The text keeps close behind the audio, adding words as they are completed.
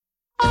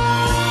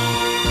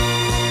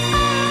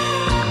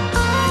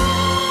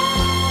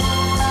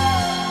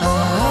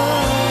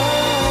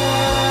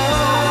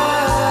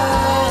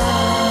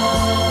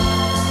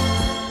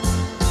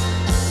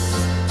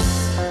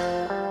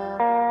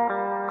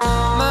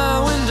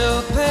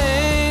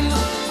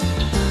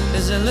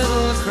a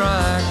little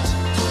cracked.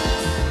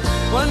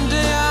 One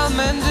day I'll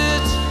mend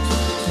it,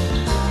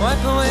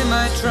 wipe away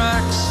my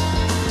tracks.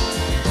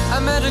 I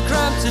met a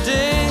crab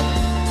today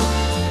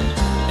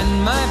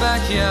in my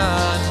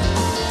backyard.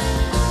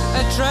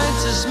 I tried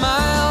to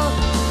smile,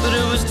 but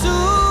it was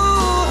too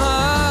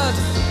hard.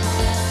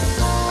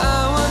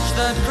 I watched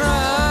that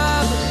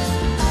crab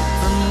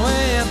from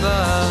way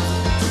above,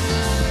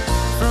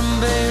 from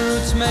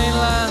Beirut's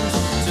mainland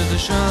to the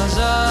shores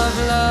of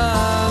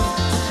love.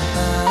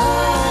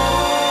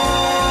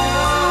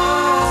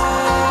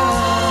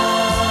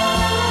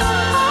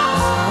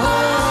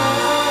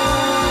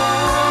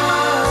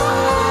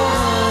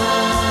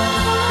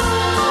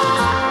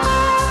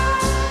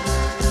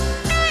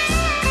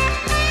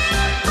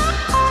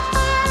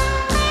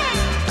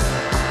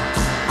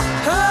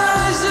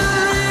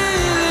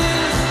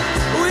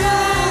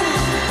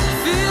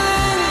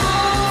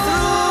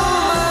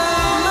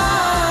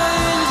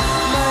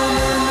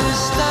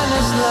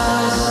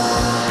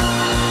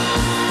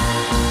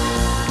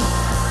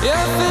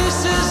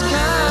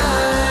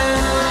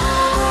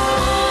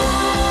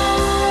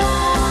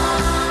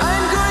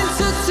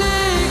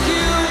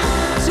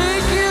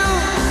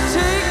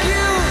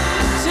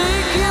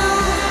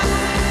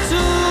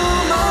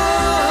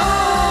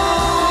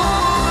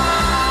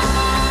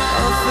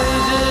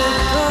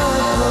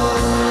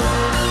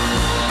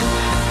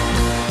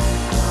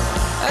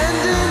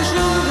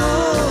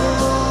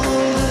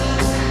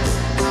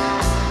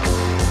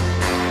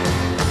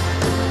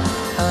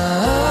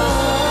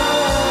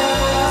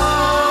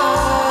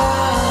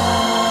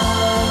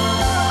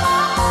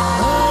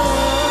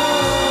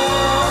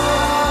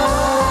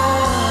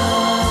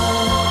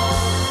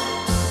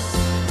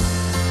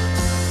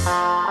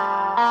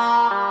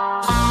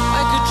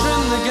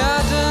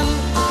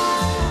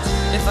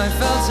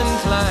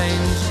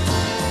 Inclined,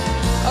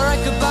 or I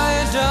could buy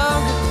a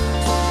dog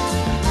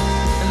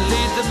and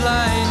lead the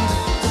blind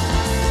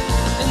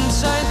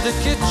inside the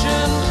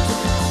kitchen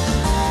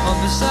or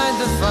beside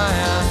the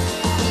fire.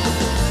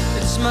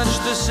 It's much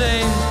the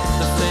same,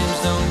 the flames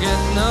don't get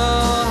no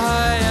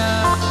higher.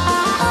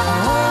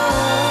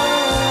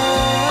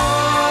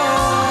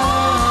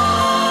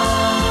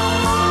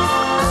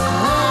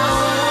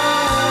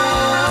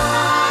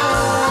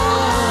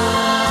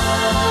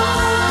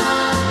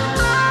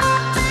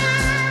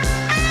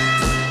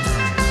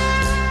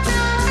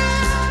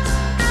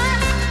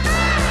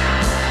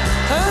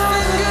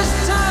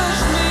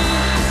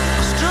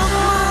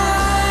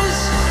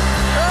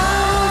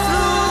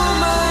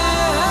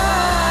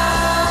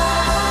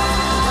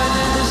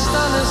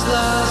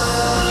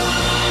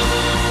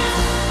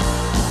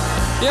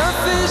 Your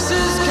face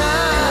is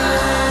kind.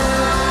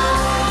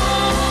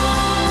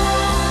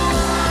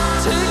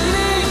 Take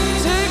me,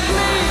 take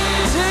me,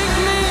 take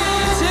me,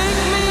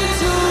 take me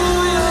to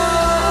your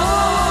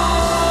home.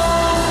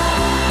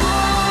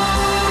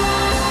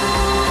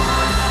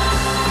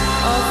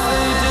 A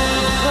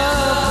faded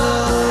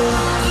purple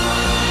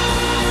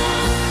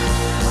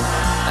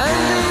and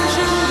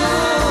ancient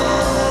gold.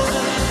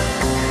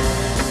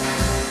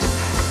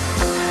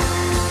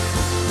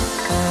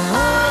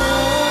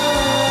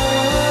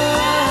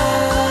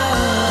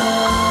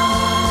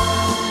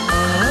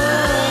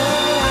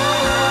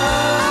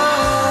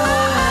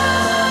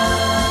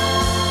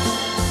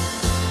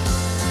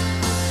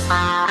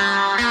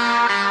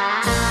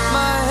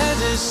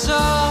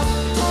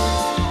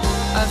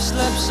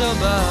 So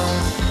bad,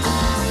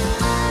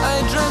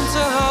 I dreamt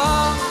a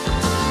hawk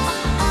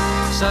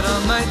sat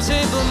on my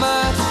table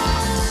mat.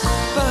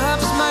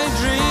 Perhaps my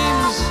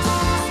dreams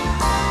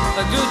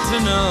are good to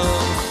know,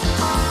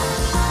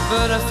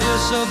 but I feel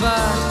so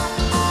bad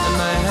and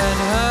my head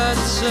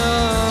hurts so.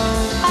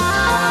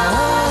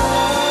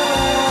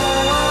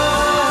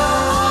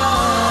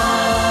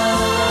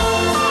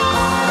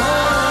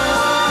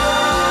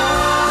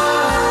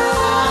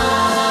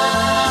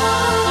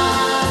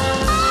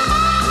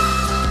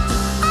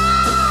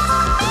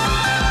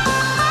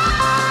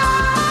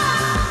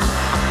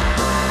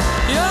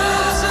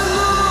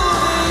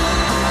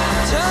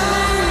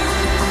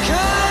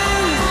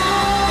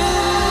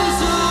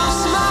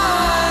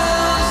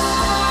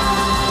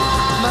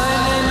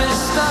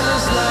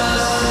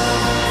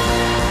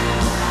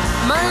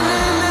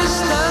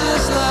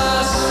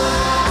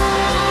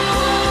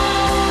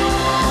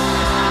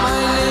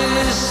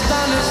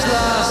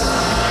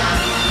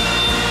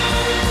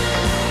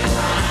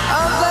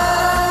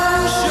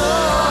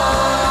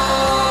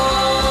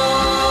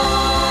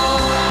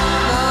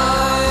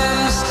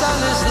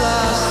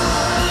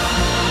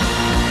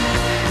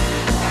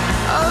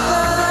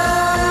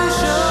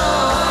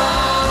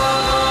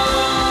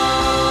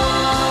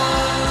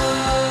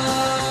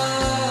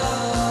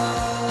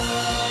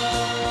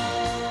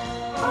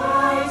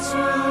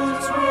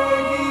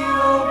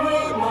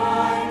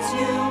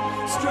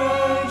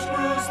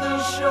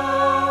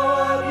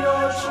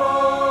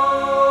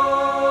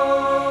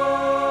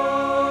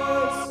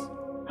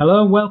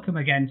 Hello and welcome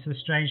again to the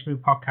Strange Brew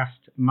podcast.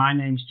 My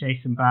name's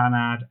Jason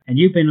Barnard and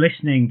you've been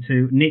listening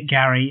to Nick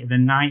Garrie, The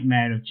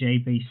Nightmare of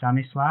J.B.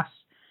 Stanislas.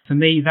 For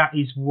me, that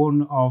is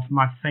one of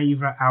my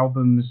favourite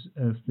albums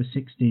of the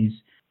 60s.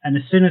 And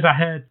as soon as I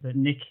heard that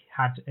Nick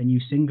had a new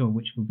single,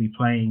 which we'll be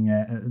playing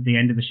at the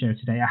end of the show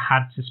today, I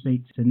had to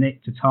speak to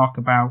Nick to talk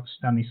about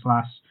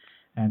Stanislas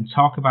and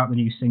talk about the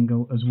new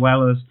single, as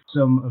well as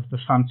some of the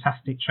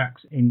fantastic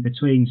tracks in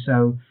between.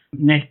 So,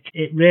 Nick,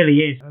 it really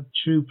is a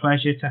true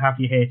pleasure to have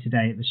you here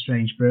today at The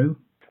Strange Brew.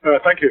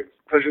 Thank you.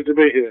 Pleasure to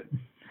be here.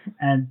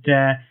 And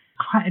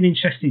quite an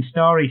interesting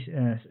story,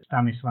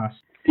 Stanislas.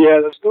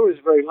 Yeah, the story is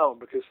very long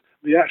because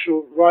the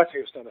actual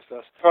writing of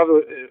Stanislas,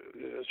 father,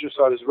 as just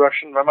said, is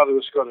Russian, my mother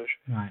was Scottish,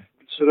 right.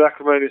 So the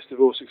acrimonious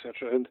divorce,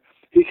 etc. And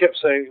he kept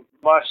saying,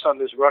 my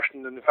son is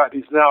Russian, and in fact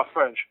he's now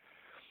French.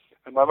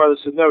 And my mother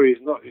said, no, he's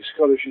not, he's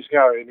Scottish, he's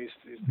Garrie, and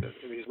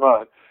he's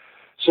mine.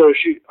 So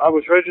I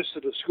was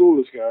registered at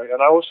school as Garrie,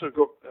 and I also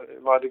got,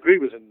 my degree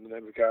was in the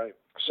name of Garrie.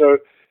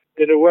 So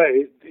in a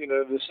way,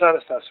 the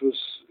Stanislas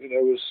was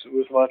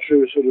my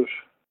true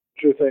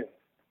thing.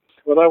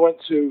 When I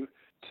went to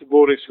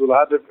boarding school,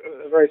 I had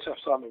a very tough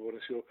time at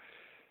boarding school,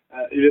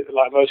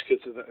 like most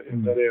kids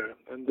in that era.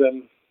 And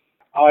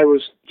I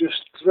was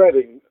just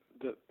dreading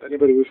that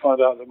anybody would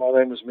find out that my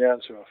name was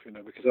Miantarov,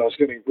 because I was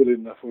getting bullied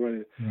enough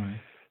already. Right.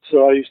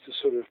 So I used to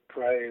sort of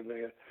pray. And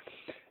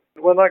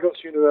when I got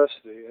to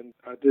university and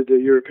I did a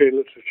European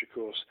literature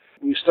course,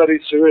 we studied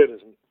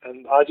surrealism,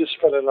 and I just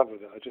fell in love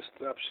with it. I just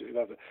absolutely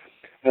loved it.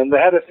 And they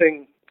had a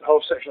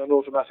whole section on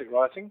automatic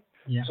writing.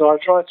 Yeah. So I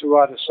tried to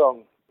write a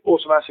song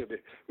automatically,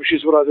 which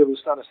is what I did with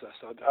Stanislas.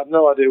 I had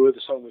no idea where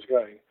the song was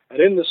going. And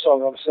in the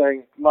song, I'm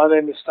saying, my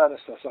name is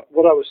Stanislas.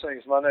 What I was saying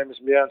is, my name is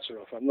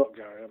Miantarov. I'm not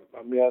Garrie,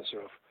 I'm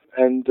Miantarov.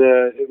 And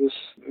it was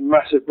a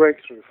massive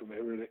breakthrough for me,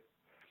 really.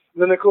 And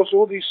then, of course,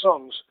 all these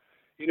songs,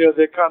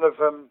 they're kind of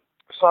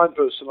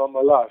signposts along my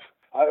life.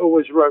 I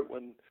always wrote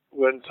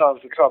when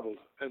times were troubled.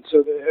 And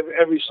so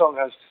every song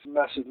has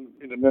massive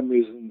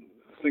memories and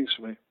things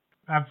for me.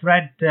 I've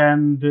read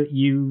that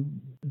you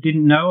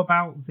didn't know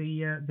about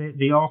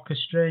the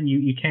orchestra, and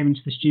you came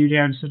into the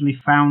studio and suddenly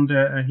found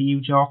a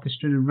huge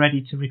orchestra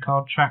ready to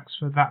record tracks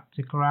for that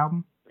particular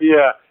album.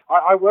 Yeah,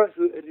 I worked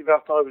with Eddie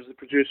Vartan. I was the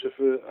producer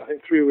for, I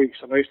think, 3 weeks,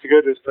 and I used to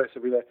go to his place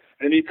every day.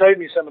 And he played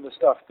me some of the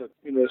stuff that,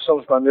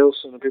 songs by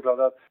Nilsson and people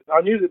like that.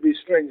 I knew there'd be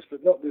strings,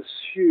 but not this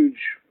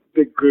huge,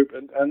 big group.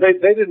 And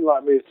they didn't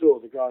like me at all,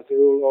 the guys. They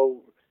were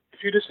all,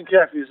 if you listen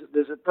carefully,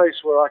 there's a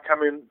place where I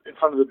come in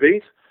front of the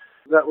beat.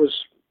 That was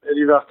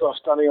Eddie Vartan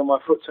standing on my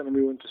foot telling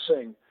me when to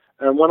sing.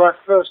 And when I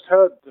first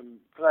heard them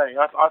playing,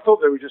 I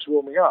thought they were just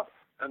warming up.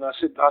 And I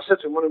said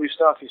to him, when are we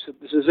starting? He said,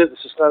 this is it,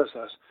 this is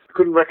Stanislas. I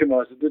couldn't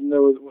recognize it, didn't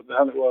know what the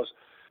hell it was.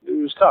 It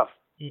was tough.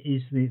 It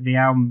is the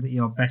album that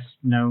you're best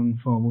known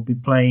for. We'll be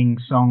playing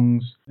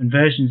songs and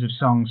versions of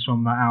songs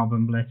from that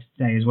album later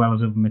today, as well as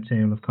other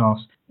material, of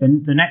course.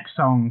 The next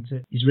song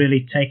is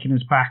really taking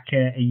us back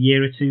a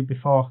year or two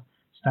before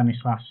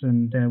Stanislas,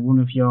 and one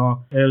of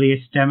your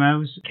earliest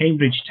demos,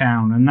 Cambridge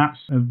Town, and that's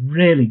a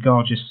really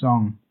gorgeous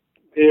song.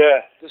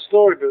 Yeah, the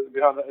story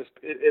behind that is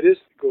it is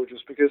gorgeous,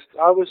 because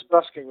I was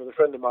busking with a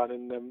friend of mine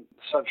in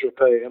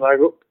Saint-Tropez, and I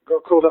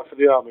got called up for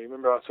the army.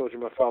 Remember I told you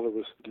my father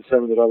was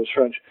determined that I was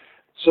French.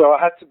 So I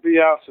had to be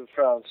out of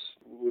France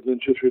within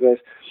 2 or 3 days.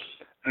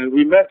 And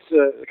we met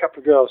a couple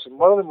of girls, and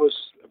one of them was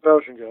a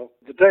Belgian girl.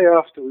 The day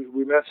after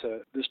we met her,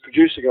 this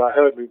producer guy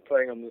heard me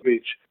playing on the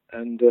beach,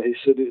 and he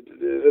said,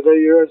 are they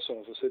your own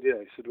songs? I said, yeah.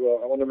 He said,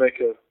 well, I want to make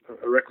a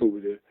record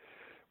with you.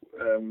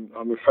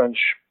 I'm a French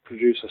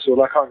producer, so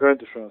I can't go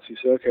into France. He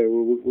said, okay,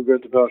 we'll go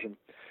to Belgium.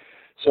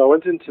 So I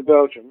went into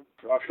Belgium.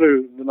 I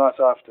flew the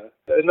night after.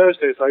 In those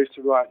days, I used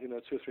to write, 2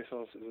 or 3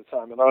 songs at a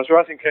time, and I was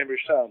writing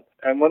Cambridge Town.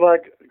 And when I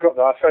got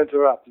there, I phoned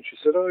her up, and she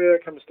said, oh yeah,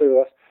 come and stay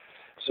with us.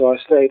 So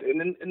I stayed. And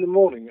in the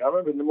morning, I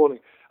remember in the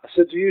morning, I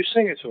said, do you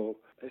sing at all?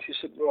 And she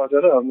said, well, I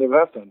don't know, I've never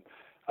have done.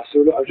 I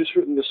said, well, look, I've just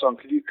written this song.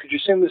 Could you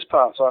sing this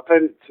part? So I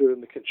played it to her in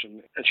the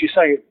kitchen, and she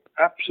sang it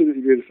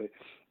absolutely beautifully.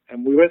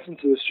 And we went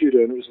into the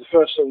studio, and it was the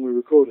first song we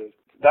recorded.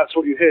 That's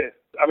what you hear.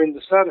 I mean,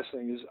 the saddest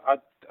thing is I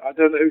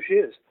don't know who she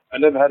is. I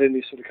never had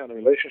any sort of kind of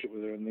relationship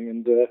with her or anything.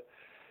 And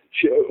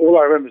all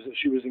I remember is that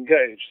she was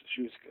engaged.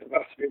 She was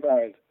about to be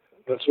married.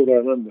 That's all I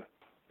remember.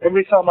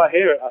 Every time I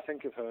hear it, I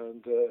think of her,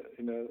 and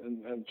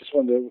and just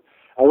wonder.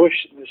 I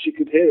wish that she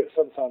could hear it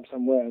sometime,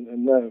 somewhere,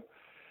 and know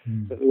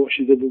that what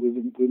she did with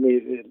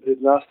me,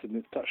 it lasted and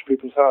it touched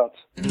people's hearts.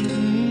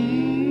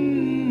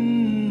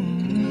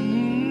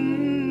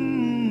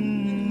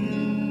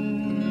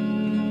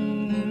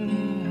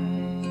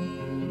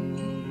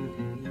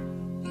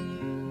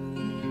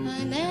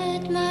 I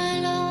met my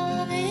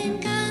love in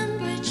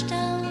Cambridge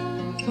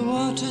Town. The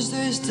waters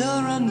they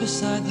still run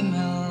beside the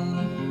mill.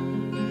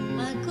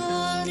 I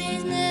called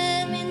his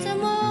name in the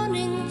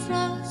morning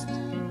frost.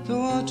 The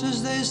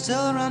waters they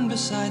still run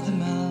beside the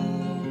mill.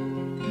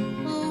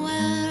 Oh,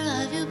 where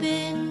have you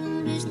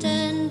been these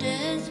 10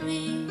 days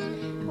week?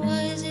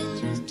 Why is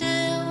it you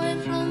stay away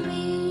from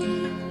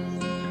me?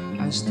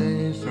 I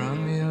stay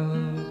from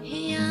you,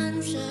 He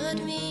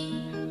answered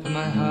me. for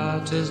my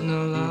heart is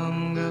no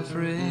longer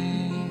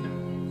free.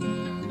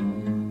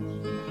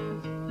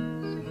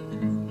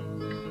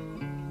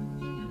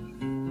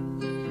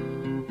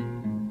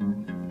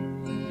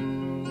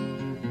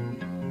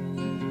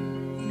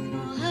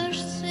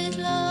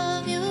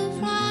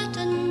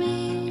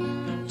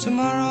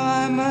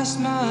 my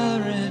smile,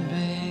 red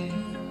bay.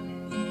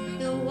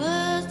 Your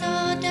words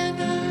are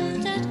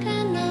daggers that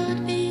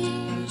cannot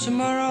be.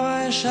 Tomorrow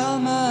I shall,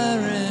 my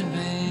red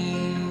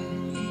bay.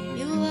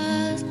 You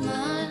asked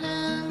my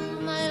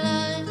hand, my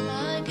life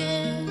I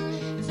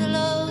gave. The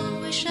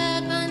love we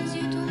shared binds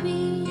you to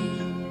me.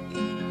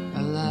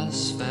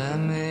 Alas, fair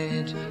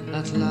maid,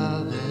 that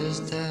love is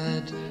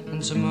dead,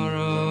 and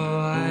tomorrow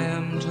I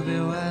am to be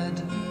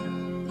wed.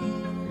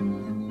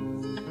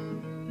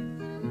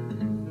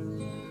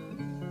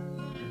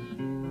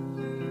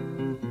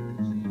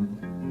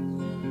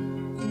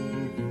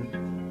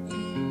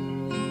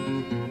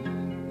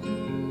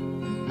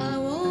 I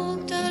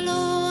walked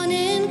alone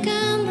in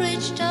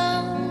Cambridge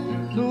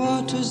town. The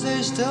waters,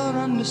 they still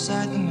run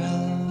beside the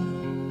mill.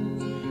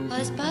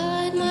 I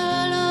spied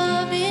my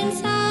love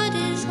inside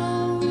his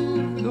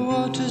home. The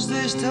waters,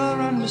 they still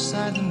run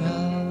beside the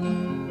mill.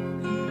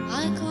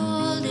 I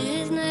called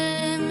his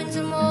name in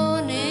the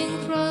morning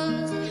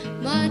frost.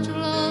 My true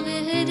love,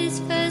 he hid his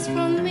face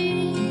from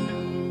me.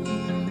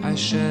 I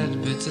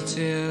shed bitter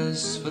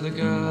tears for the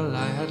girl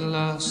I had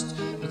lost,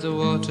 but the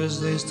waters,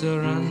 they still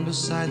run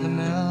beside the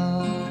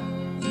mill.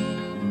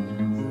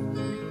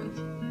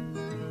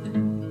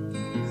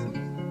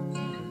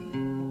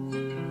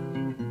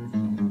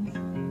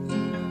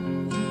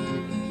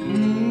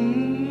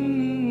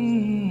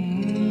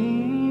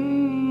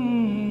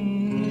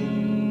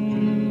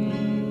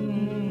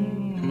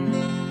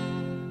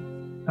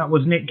 That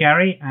was Nick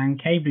Garrie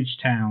and Cambridge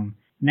Town.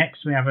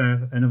 Next we have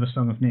another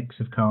song of Nick's,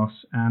 of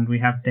course, and we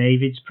have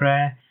David's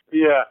Prayer.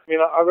 Yeah, I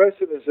mean, I wrote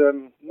it as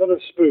not a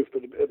spoof,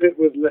 but a bit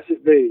with "Let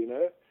It Be," you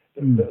know,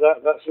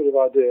 that sort of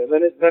idea. And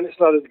then it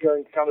started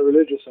going kind of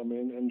religious on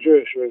me and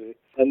Jewish, really.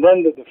 And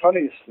then the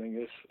funniest thing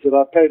is that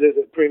I played it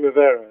at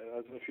Primavera.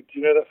 I don't know if do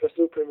you know that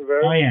festival,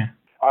 Primavera? Oh yeah.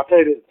 I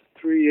played it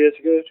 2 years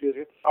ago.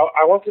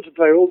 I wanted to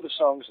play all the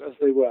songs as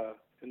they were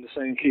in the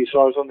same key,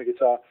 so I was on the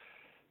guitar.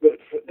 But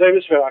for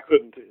David's Prayer, I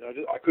couldn't.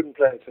 I couldn't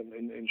play it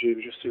in G.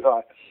 It was just too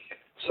high.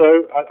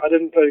 So I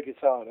didn't play the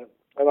guitar on it.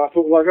 And I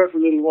thought, well, I'll go for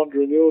a little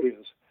wander in the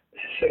audience.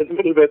 So in the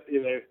middle of it,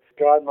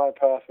 guide my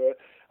path.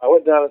 I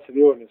went down into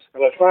the audience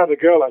and I found a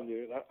girl I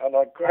knew and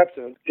I grabbed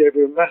her and gave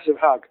her a massive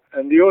hug.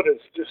 And the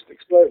audience just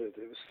exploded.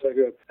 It was so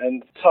good.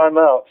 And Time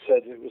Out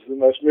said it was the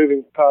most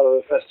moving part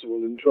of the festival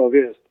in 12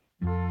 years.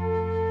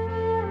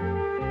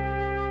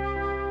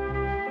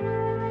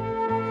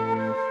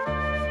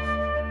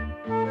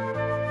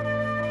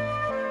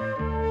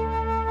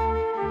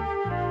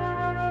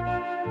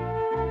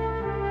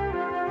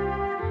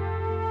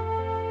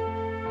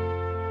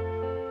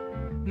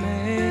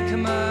 Make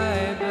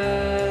my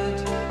bed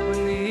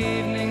when the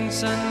evening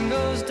sun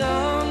goes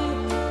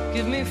down.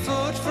 Give me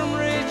food from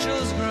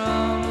Rachel's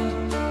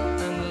ground,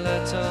 and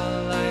let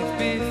all life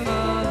be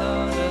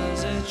followed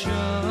as it should.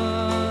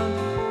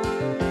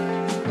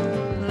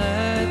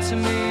 Let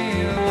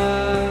me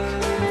walk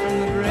from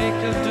the break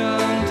of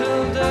dawn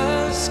till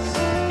dusk.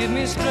 Give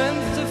me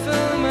strength to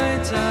fill my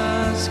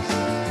task,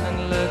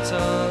 and let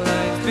all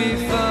life be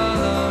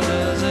followed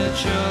as it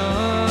should.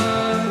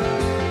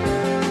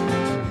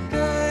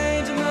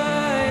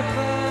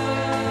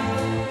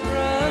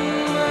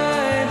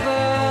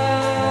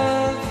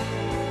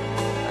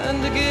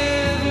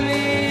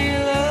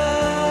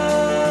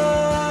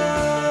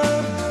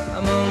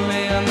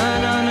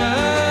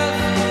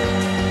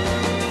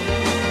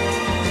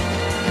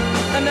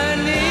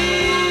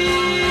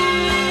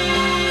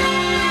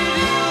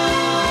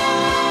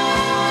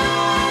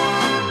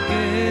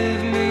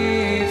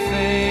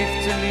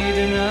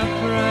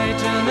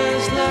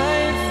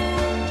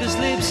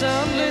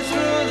 Soundly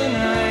through the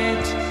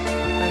night,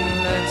 and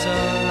let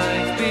all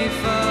life be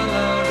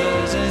followed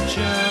as it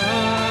should.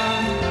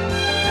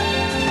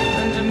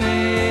 And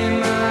may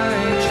my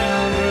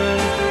children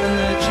and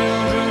their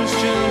children's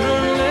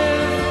children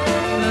live,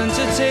 learn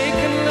to take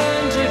and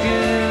learn to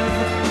give,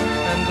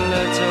 and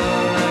let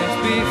all life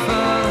be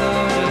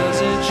followed as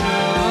it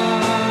should.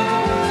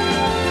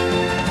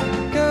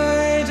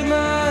 Guide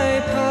my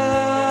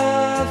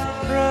path,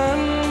 run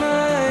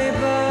my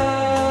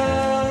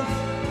path,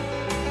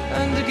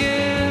 and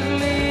give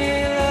me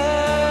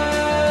love.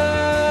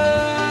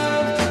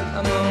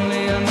 I'm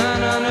only a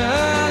man on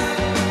earth,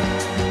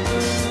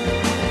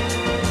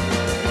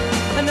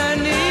 and I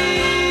need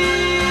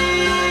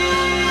you.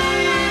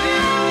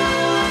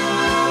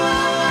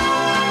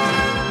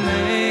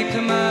 Make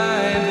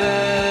my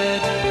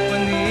bed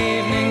when the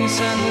evening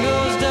sun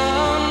goes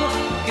down.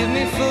 Give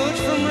me food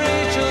from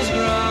Rachel's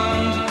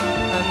ground,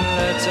 and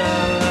let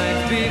our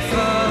life be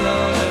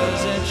followed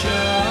as it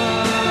should.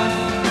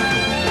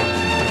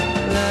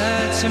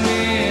 Let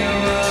me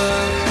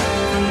walk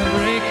from the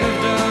break of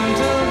dawn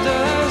till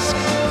dusk.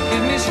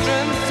 Give me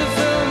strength to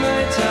fill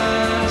my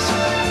task,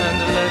 and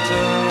let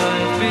all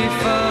life be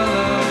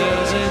followed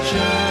as it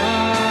should.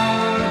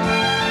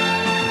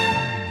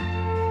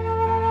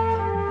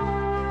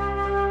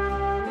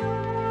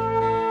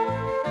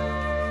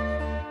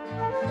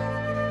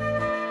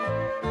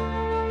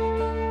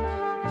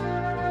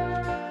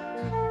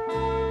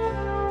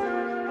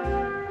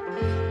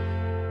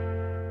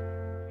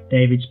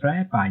 David's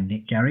Prayer by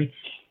Nick Garrie.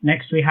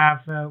 Next we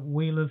have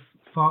Wheel of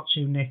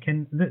Fortune, Nick,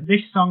 and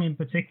this song in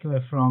particular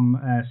from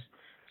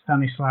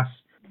Stanislas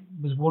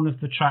was one of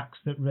the tracks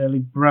that really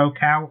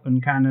broke out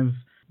and kind of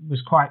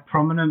was quite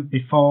prominent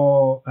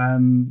before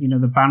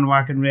the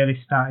bandwagon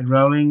really started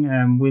rolling.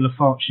 Wheel of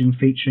Fortune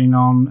featuring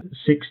on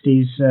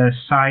 60s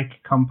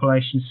psych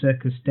compilation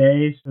Circus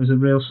Days. There was a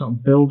real sort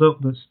of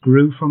build-up that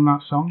grew from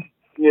that song.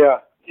 Yeah,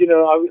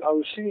 I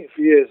was singing it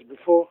for years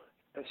before,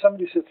 and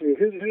somebody said to me,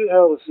 who the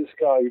hell is this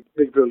guy,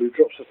 Big Bill, who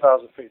drops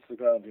 1,000 feet to the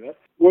ground,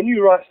 When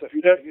you write stuff,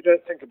 you don't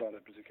think about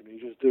it particularly.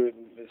 You just do it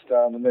and it's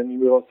down, and then you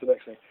move on to the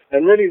next thing.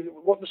 And really,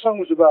 what the song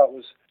was about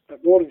was,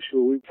 at boarding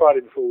school,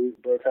 Friday before we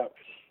broke up,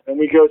 and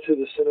we go to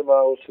the cinema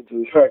or to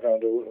the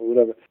fairground or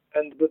whatever.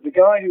 But the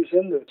guy who's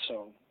in that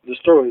song, the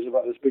story is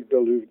about this big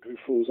builder who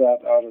falls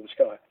out of the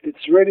sky.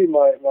 It's really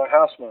my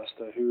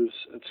housemaster who was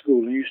at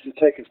school and used to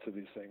take us to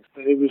these things.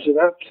 And he was an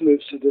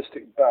absolute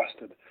sadistic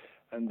bastard.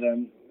 And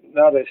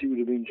nowadays he would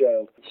have been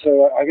jailed.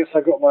 So I guess I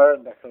got my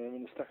own back on him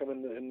and stuck him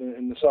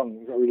in the song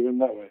and got rid of him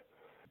that way.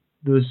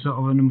 There was sort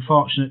of an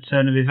unfortunate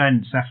turn of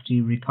events after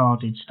you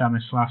recorded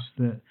Stanislas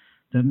that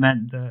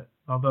meant that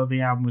although the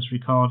album was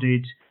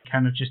recorded,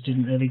 kind of just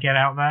didn't really get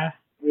out there.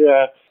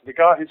 Yeah, the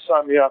guy who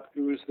signed me up,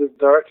 who was the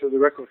director of the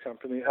record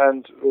company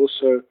and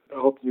also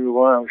Hope New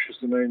Royale, which was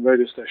the main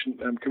radio station,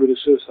 committed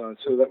suicide.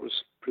 So that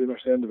was pretty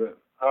much the end of it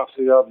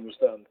after the album was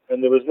done.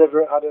 And there was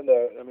never, I don't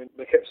know, I mean,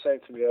 they kept saying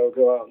to me, "Oh,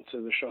 go out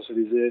into the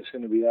Champs-Élysées, it's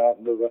going to be out,"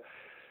 and blah, blah.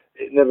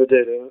 It never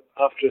did. And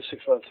after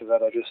 6 months of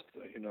that, I just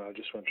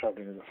went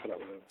travelling and got fed up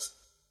with it.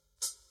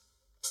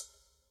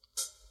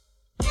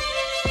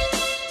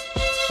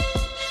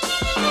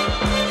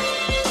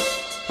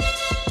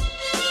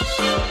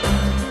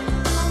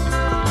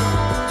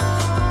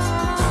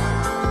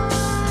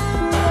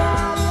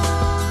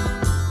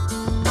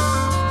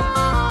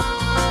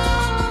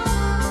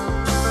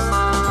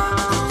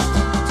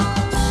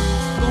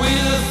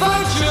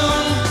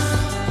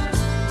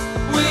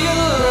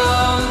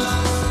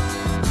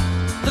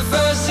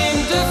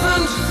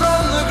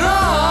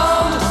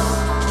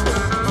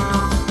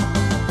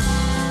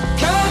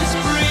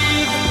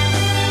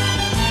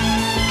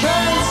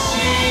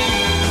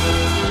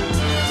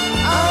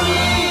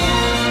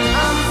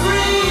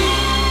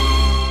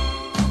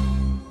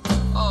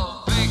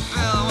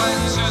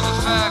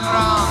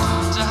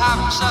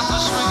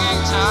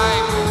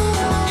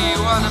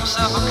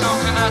 Himself a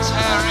coconut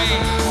Harry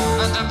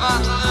and a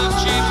bottle of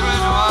cheap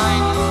red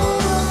wine.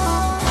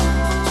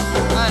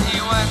 And he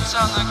went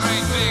on the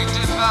great big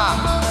dipper,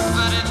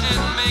 but it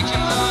didn't make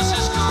him lose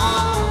his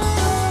cool.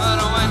 But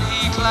when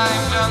he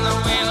climbed down the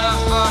wheel of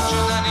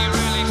fortune, then he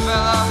really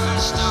fell off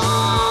his stool.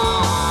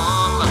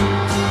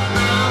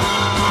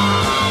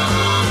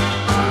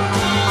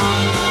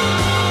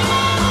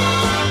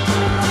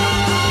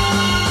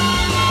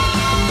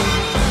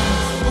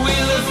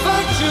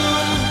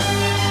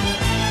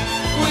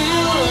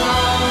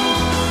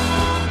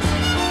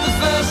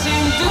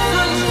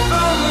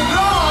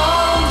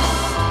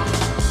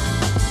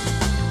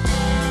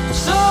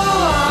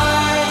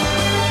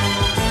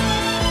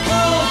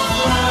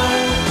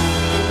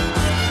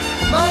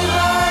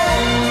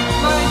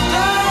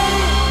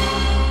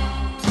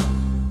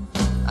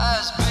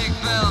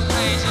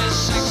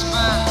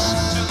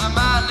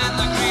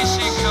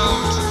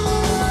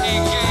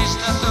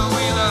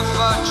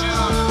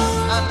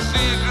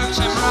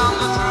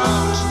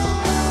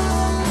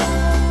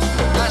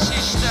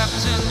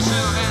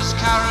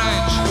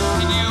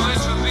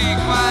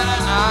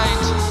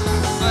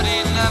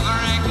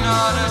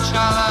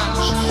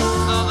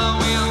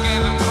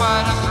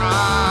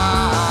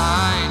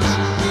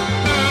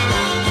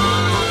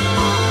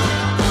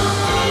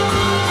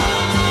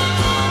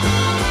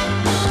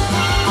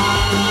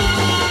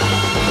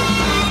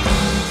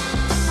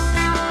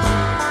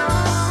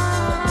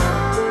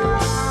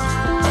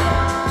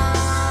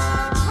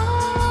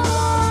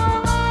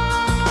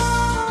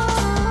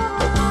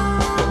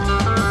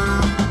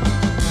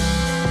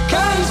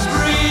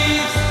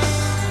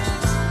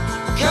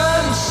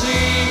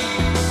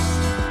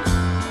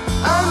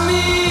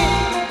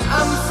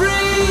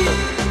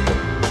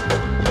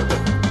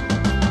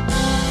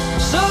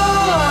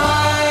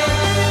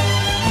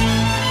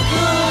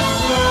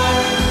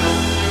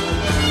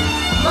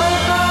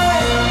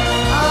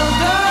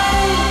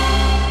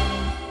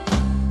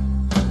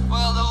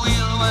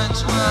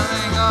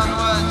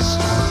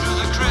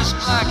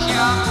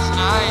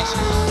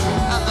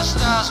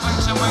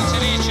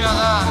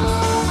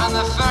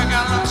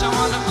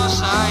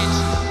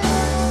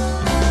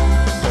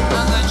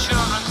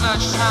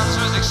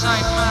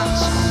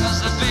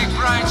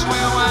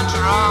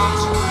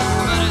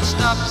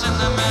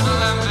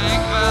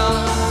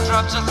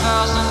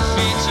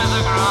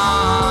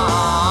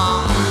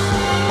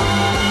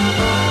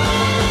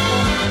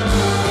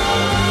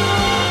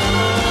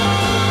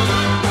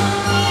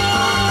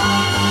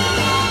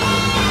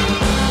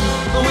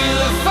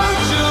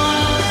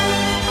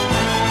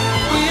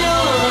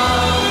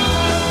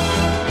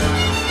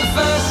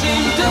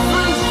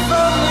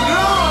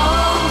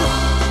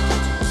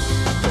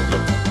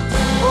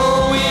 Oh,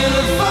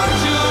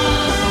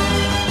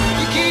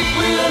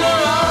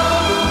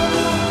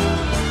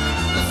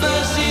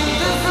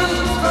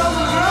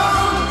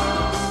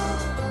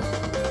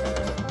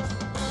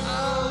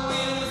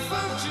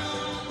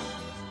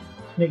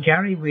 Nick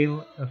Garrie,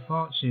 Wheel of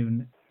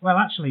Fortune. Well,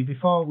 actually,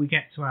 before we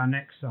get to our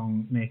next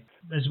song, Nick,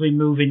 as we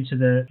move into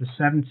the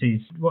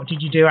 70s, what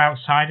did you do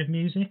outside of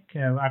music?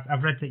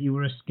 I've read that you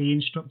were a ski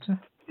instructor.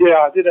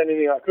 Yeah, I did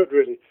anything I could,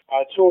 really.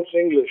 I taught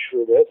English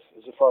for a bit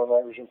as a foreign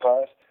language in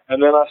Paris,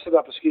 and then I set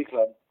up a ski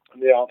club in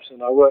the Alps,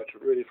 and I worked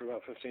really for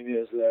about 15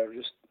 years there,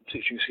 just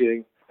teaching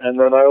skiing. And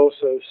then I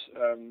also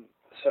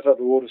set up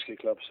a water ski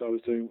club, so I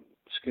was doing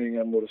skiing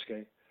and water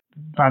skiing.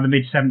 By the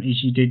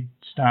mid-70s, you did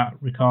start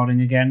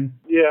recording again?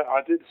 Yeah,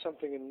 I did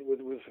something with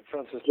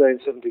Francis Lane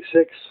in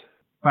 76.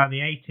 By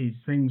the 80s,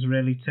 things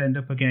really turned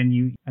up again.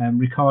 You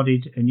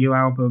recorded a new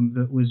album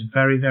that was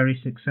very, very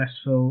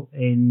successful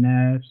in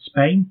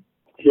Spain.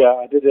 Yeah,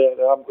 I did an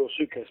album called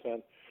Suitcase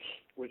Man,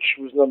 which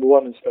was number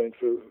one in Spain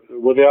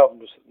the album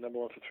was number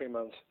one for 3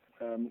 months.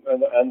 And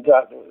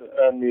that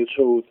earned me a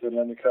tour with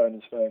Leonard Cohen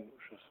in Spain,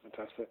 which was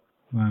fantastic.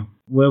 Wow.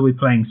 Were we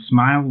playing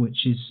Smile,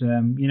 which is,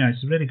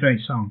 it's a really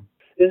great song.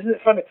 Isn't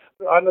it funny?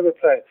 I never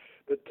played,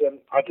 but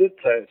I did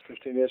play it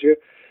 15 years ago.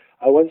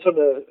 I went on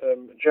a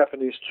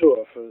Japanese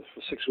tour for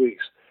 6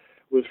 weeks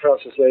with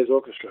Francis Lay's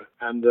orchestra,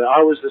 and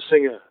I was the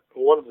singer,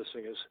 or one of the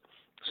singers,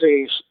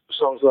 singing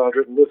songs that I'd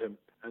written with him,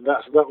 and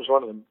that was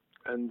one of them.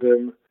 And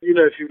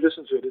if you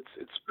listen to it,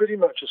 it's pretty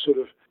much a sort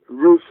of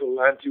rueful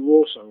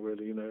anti-war song,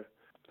 really.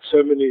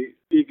 So many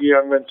eager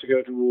young men to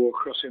go to war,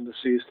 crossing the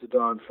seas to die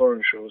on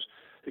foreign shores.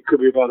 It could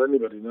be about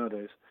anybody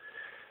nowadays.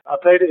 I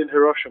played it in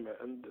Hiroshima,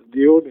 and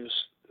the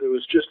audience, there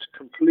was just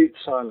complete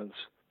silence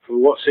for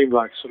what seemed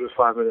like sort of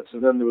 5 minutes,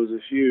 and then there was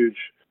a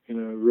huge,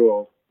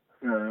 roar.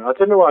 I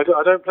don't know why.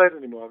 I don't play it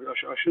anymore.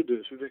 I should do it.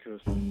 It's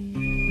ridiculous.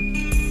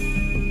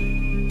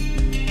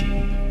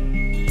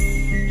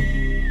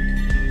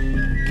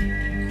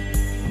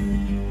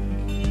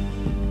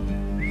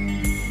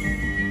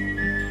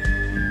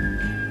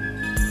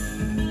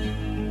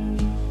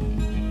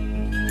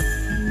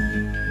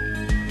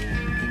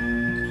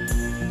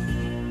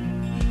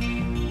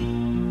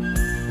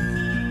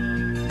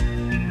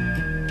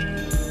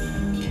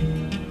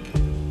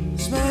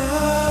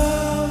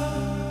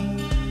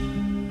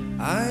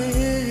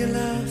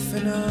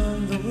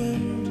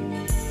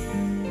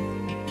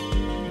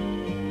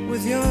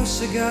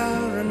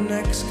 Cigar and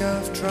neck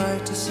scarf,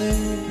 tried to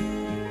sing.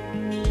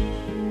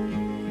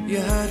 You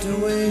had a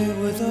way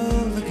with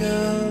all the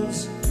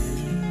girls,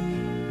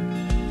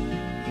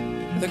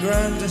 the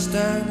grandest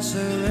dancer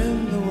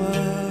in the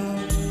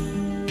world.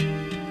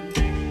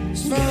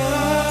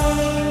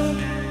 Smile.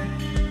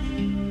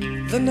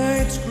 The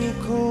nights grew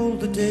cold,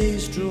 the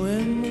days drew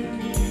in,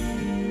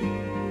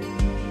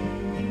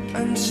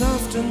 and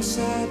soft and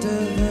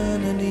sadder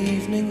than an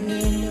evening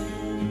hymn.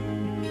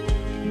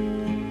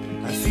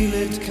 Feel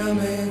it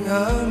coming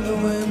on the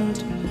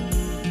wind.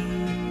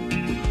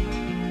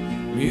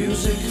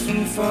 Music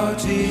from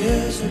 40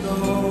 years ago.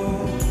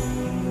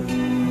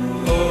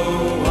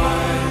 Oh,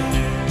 why?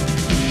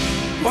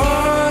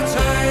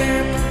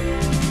 Wartime,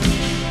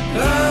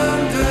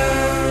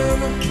 London,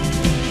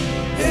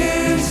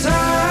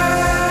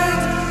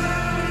 inside.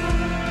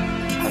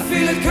 I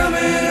feel it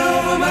coming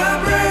over my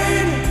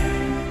brain.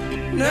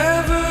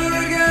 Never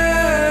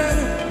again.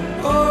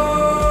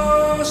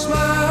 Oh,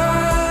 smile.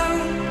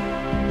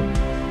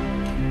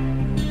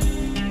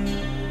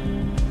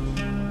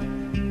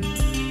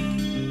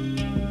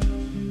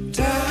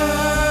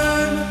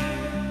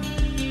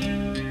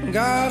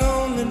 God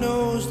only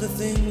knows the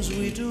things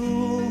we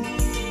do.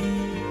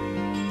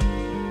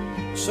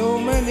 So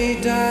many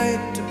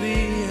died to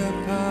be a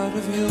part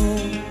of you.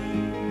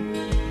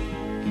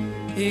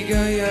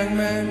 Eager young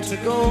men to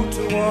go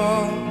to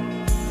war,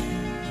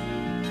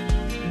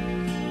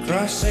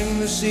 crossing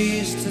the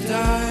seas to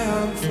die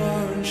on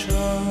foreign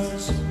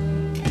shores.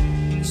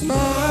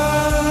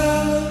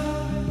 Smile.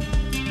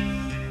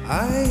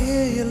 I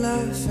hear you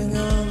laughing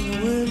on the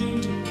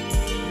wind,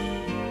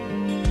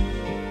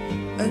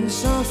 and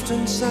soft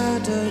and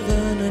sadder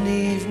than an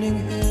evening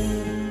hymn.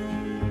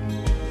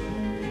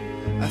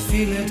 I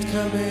feel it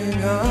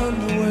coming on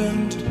the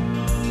wind.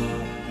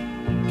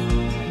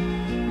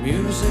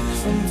 Music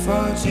from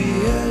 40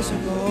 years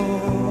ago.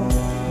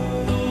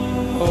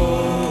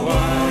 Oh,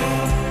 why?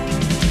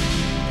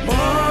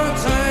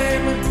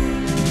 Wartime,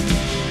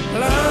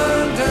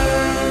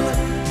 London,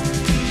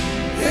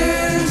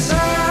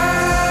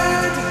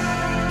 inside.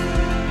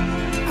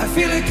 I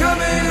feel it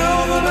coming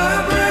over my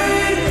brain.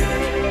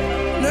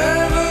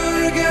 Never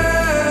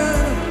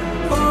again,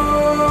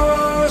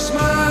 oh,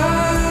 smile.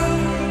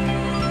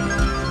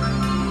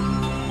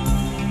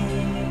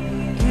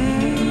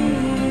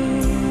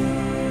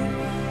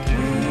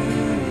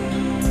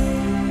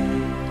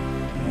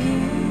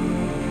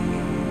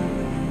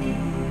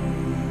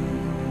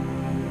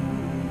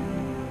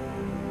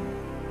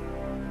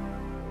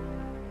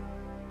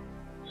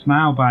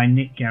 Smile by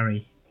Nick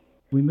Garrie.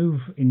 We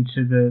move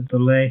into the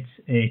late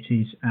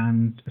 80s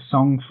and a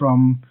song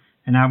from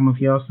an album of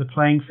yours, The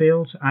Playing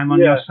Field, I'm on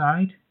Your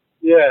Side.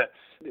 Yeah,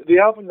 the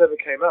album never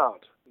came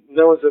out.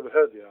 No one's ever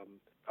heard the album.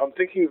 I'm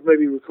thinking of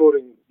maybe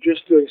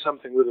just doing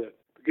something with it.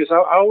 Because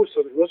I always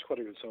thought it was quite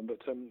a good song,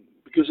 but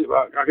because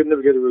I could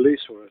never get a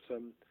release for it,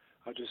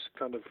 I just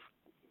kind of,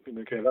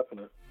 gave up on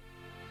it.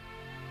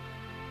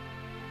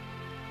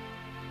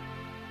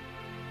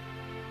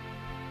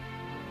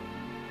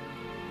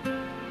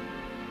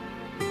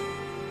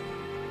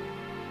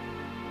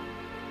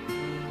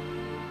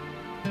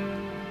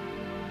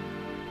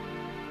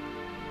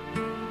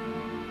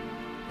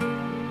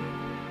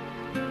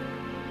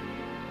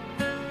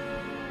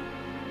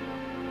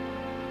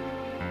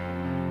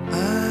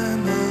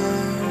 I'm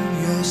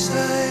on your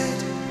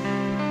side.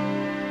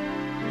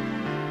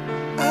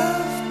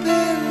 I've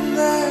been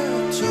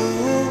there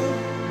too.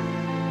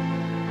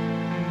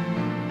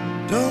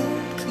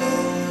 Don't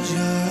close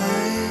your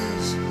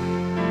eyes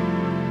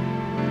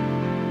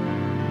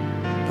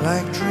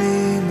like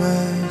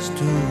dreamers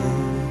do.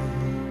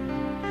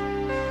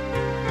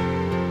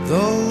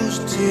 Those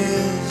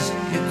tears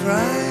you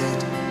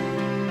cried,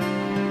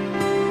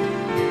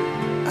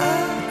 I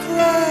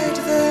cried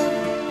them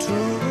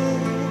too.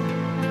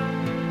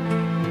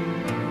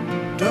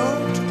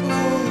 Don't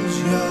close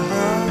your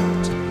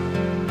heart,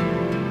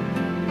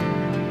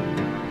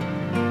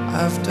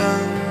 I've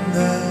done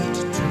that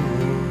too.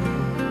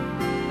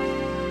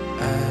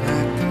 And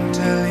I can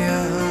tell you,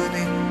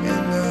 honey,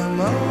 in the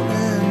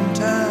morning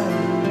time,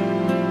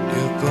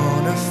 you're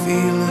gonna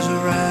feel as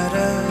red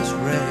as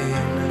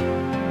rain.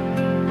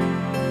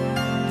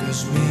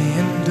 'Cause me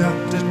and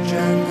Dr.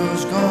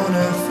 Django's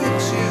gonna fix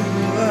you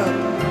up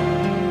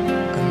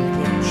and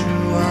put you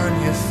on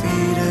your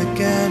feet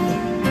again.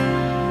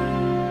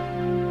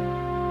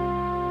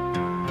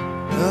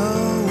 The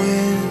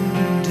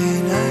windy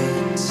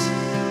nights,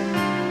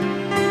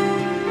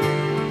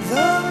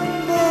 the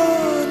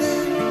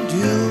morning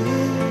dew.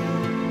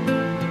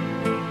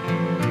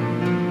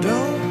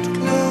 Don't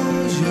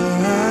close your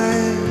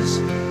eyes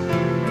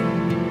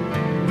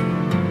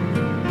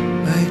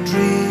like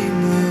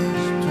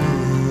dreamers do.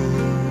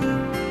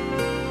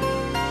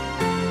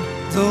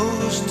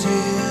 Those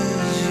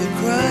tears you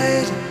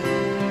cried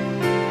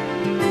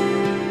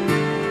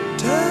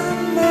turn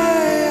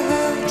my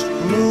heart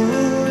blue.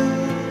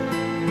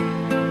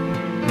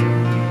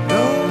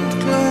 Don't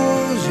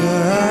close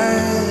your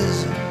eyes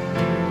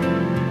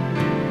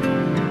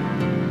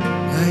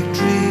like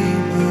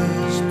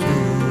dreamers do.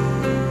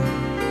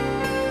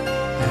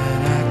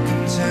 And I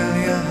can tell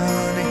you,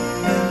 honey,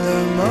 in the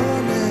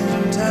morning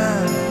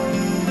time,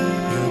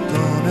 you're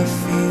gonna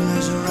feel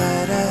as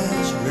red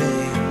as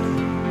rain.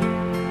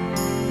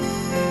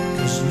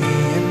 'Cause me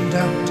and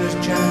Dr.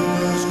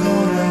 Django's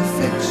gonna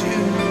fix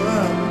you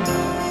up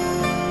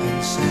and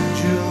send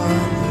you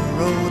on the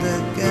road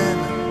again.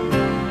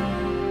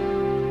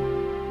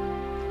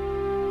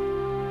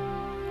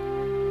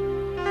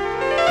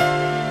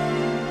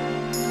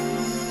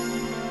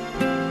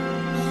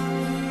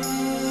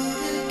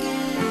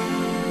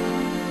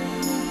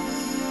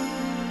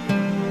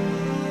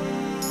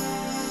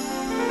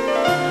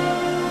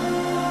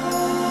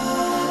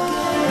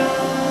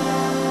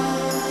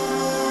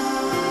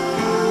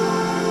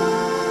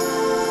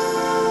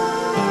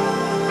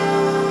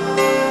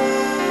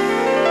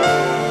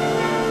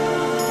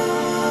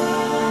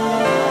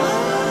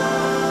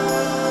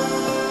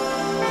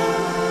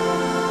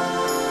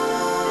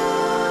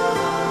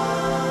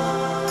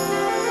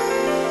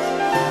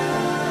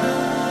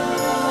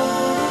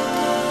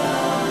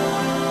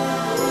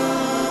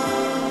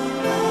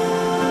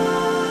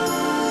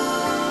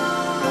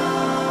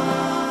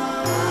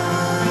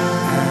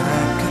 And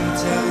I can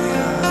tell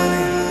you,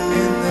 honey,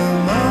 in the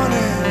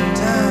morning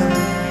time,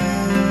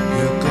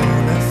 you're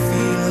gonna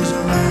feel as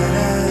red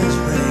as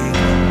rain.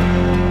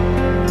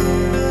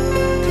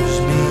 'Cause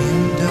me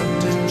and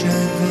Dr.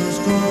 Django's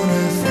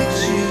gonna fix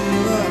you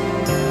up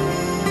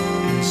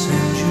and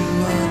send you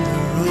on the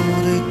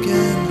road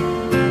again.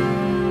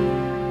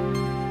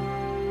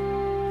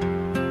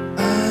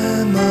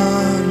 I'm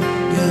on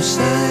your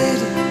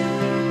side.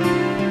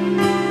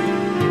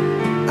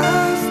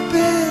 I've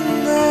been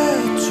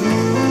there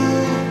too.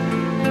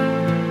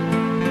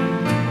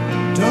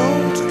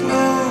 Don't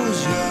close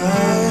your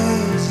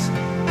eyes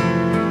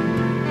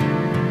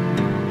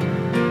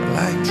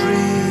like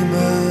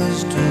dreamers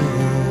do.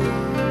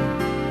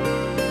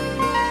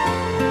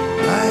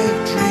 Like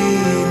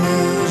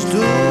dreamers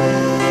do.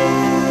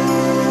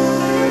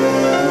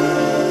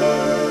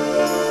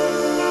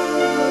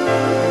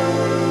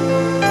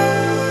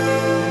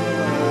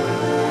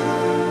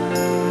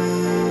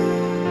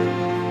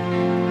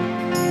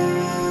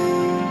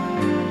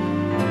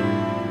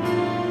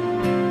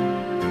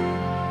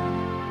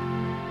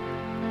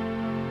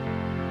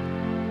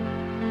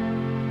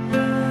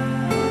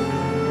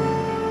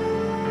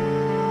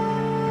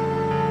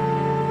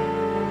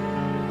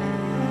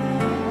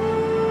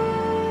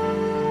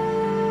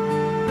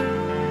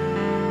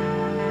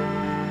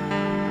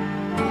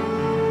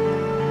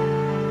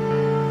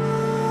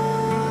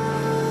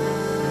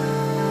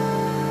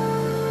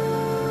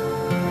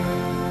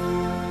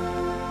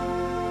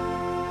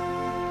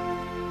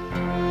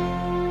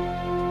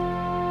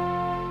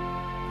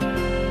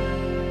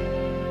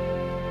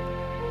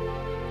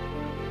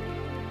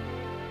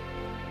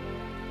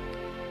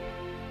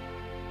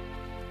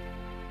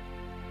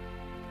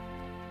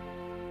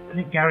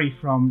 Nick Garrie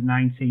from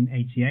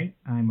 1988,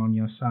 I'm on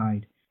Your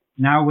Side.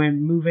 Now we're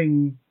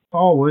moving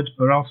forward,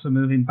 but also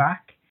moving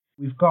back.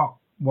 We've got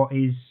what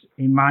is,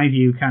 in my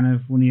view, kind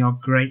of one of your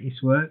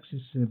greatest works.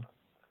 It's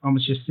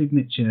almost your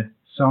signature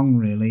song,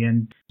 really,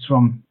 and it's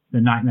from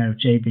The Nightmare of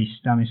J.B.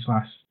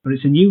 Stanislas. But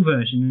it's a new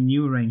version, a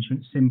new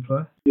arrangement,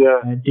 simpler.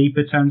 Yeah.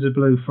 Deeper Tones of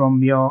Blue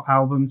from your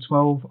album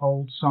 12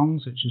 Old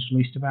Songs, which was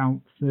released about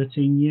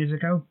 13 years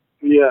ago.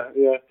 Yeah.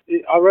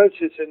 I wrote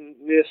it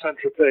near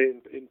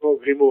Saint-Tropez in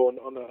Port-Grimaud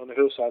on a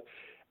hillside.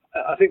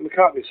 I think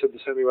McCartney said the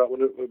same thing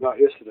about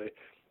yesterday.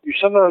 You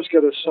sometimes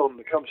get a song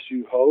that comes to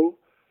you whole,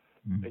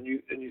 and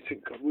you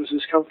think, God, where's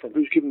this come from?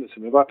 Who's given it to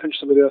me? Have I pinched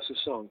somebody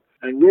else's song?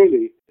 And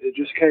really, it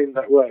just came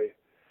that way.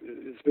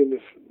 It's been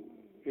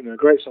a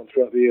great song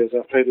throughout the years.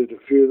 I've played it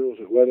at funerals,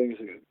 at weddings.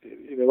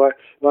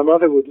 My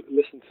mother would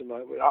listen to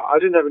I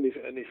didn't have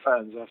any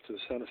fans after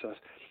Stanislas,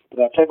 but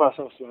I played my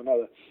songs to my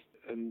mother,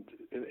 and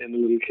in the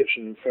little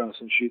kitchen in France,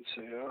 and she'd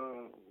say,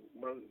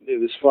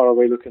 this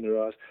faraway look in her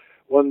eyes,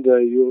 one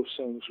day your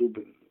songs will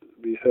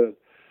be heard.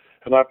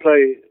 And I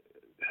play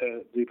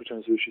Deeper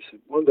Tones of Blue. She said,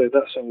 one day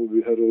that song will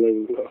be heard all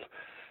over the world.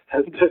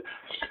 And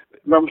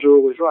mums are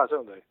always right,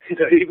 aren't they?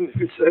 Even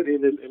if it's only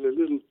in a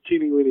little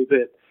teeny weeny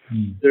bit.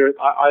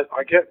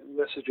 I get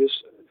messages,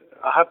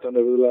 I have done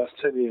over the last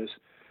 10 years,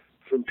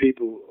 from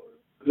people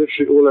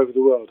literally all over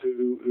the world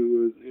who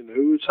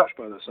were touched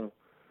by that song.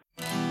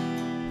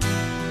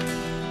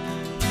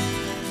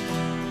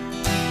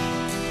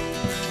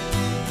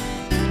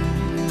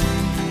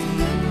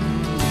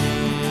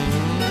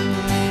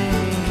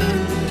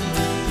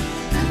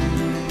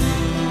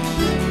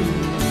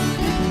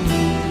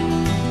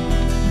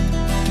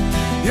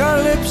 Your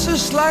lips are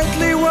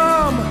slightly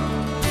warm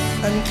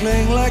and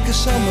cling like a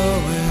summer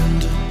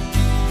wind.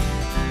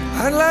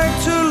 I'd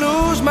like to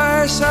lose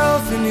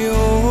myself in you.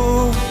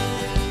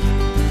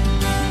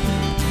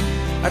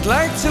 I'd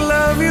like to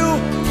love you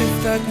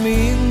if that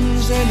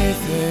means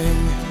anything,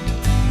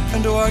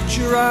 and watch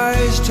your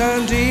eyes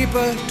turn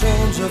deeper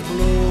tones of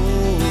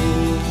blue.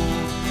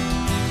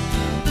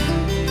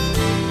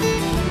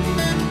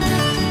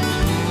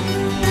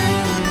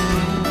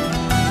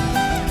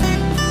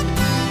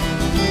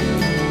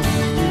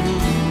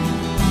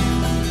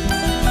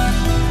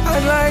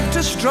 I'd like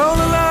to stroll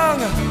along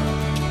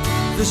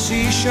the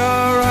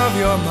seashore of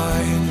your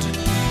mind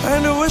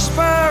and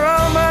whisper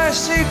all my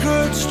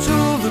secrets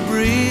to the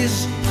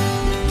breeze.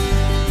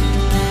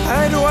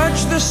 I'd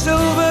watch the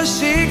silver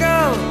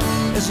seagull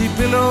as he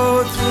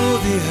billowed through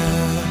the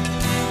air,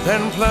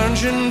 then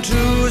plunge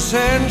into a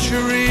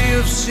century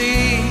of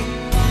sea.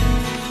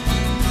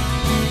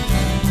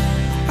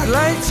 I'd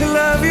like to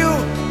love you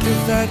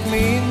if that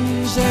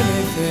means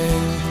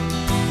anything,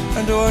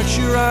 and watch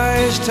your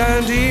eyes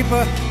turn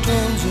deeper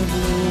tones of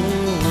blue.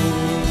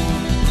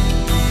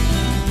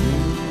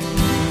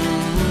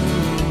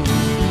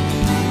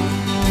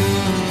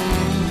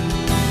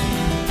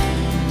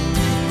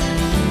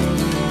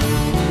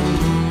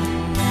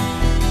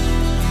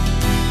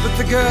 But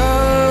the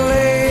girl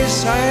lay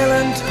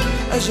silent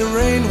as a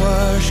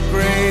rain-washed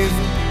grave.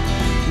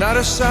 Not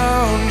a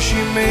sound she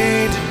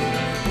made,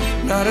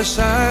 not a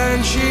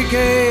sign she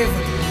gave.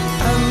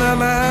 And the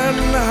man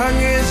hung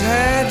his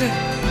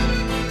head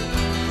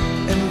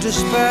in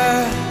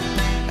despair,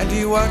 and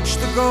he watched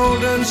the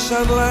golden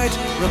sunlight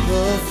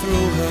ripple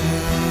through her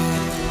hair.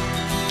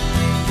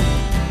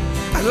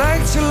 I'd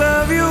like to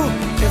love you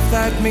if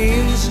that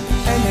means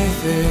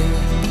anything,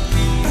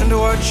 and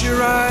watch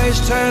your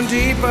eyes turn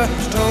deeper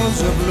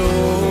tones of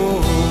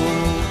blue.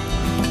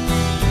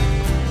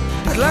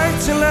 I'd like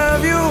to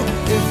love you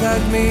if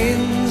that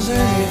means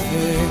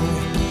anything,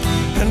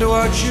 and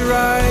watch your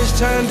eyes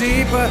turn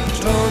deeper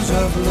tones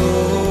of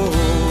blue.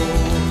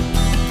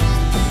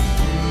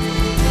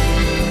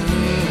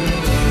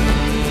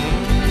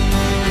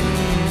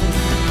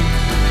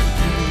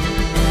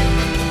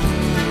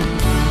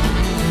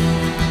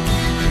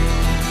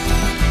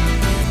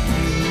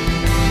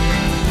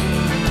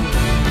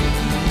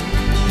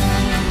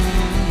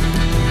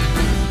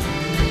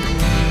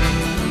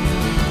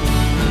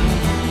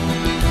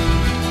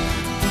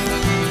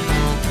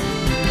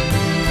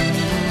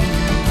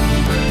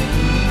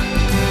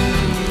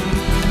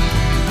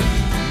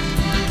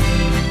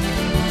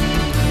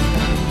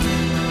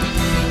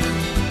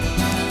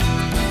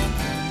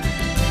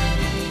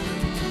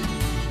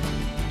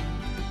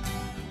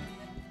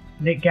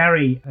 Nick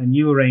Garrie, a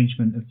new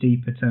arrangement of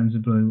Deeper Tones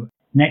of Blue.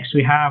 Next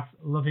we have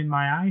Love in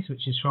My Eyes,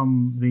 which is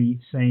from the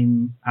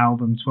same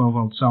album, 12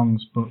 Old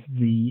Songs, but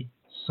the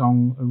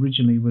song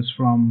originally was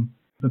from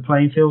the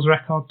Playing Fields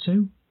record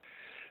too.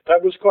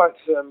 That was quite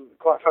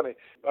funny.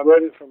 I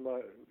wrote it from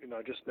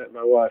I just met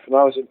my wife, and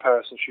I was in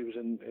Paris and she was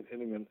in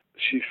England.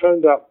 She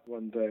phoned up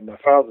one day, my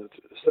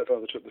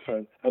stepfather took the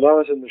phone, and I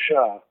was in the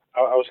shower.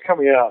 I was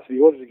coming out, he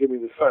wanted to give me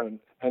the phone,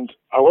 and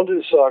I wanted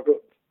to say I've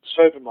got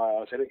soap in my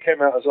eyes, and it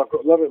came out as I've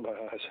got love in my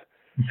eyes.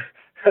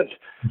 And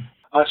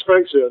I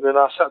spoke to her, and then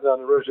I sat down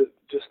and wrote it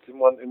just in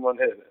one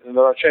hit, and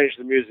then I changed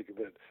the music a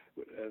bit,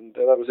 and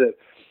that was it.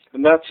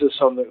 And that's a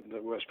song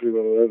that works pretty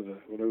well all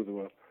over the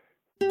world.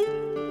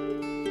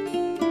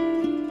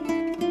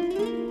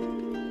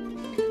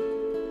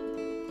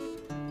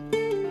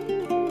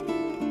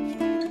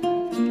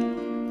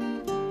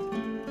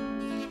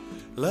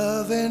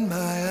 Love in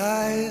my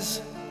eyes,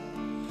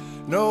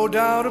 no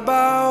doubt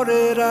about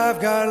it,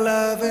 I've got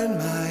love in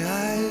my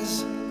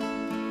eyes.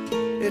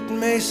 It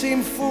may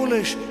seem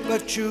foolish,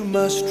 but you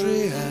must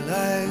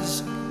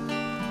realize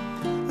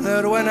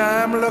that when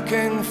I'm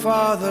looking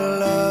for the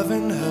love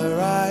in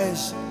her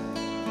eyes,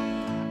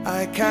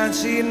 I can't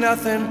see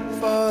nothing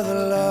for the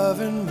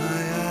love in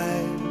my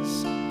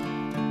eyes.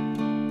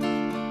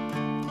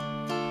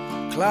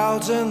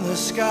 Clouds in the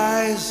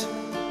skies,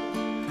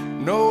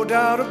 no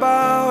doubt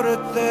about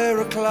it, there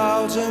are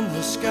clouds in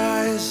the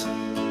skies.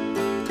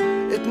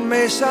 It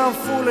may sound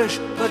foolish,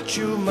 but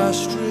you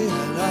must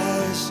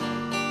realize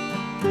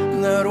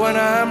that when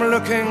I'm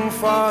looking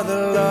for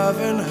the love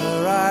in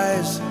her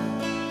eyes,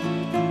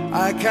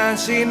 I can't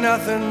see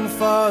nothing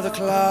for the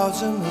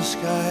clouds in the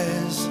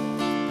skies.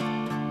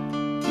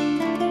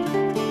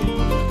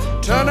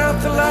 Turn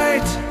out the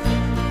light,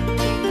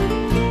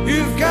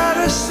 you've got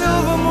a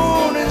silver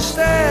moon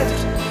instead,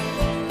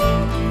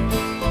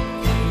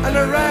 and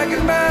a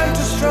ragged man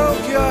to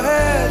stroke your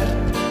head,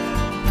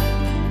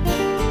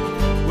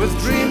 with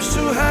dreams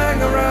to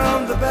hang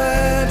around the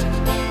bed.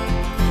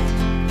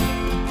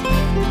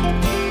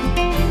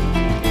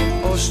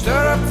 Oh,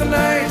 stir up the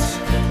night,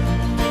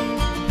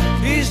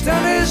 he's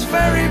done his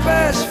very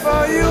best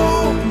for you,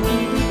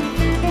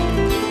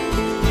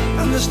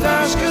 and the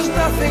stars, 'cause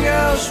nothing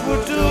else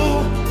would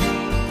do.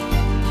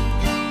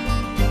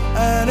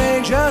 An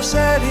angel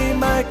said he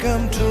might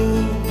come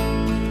too.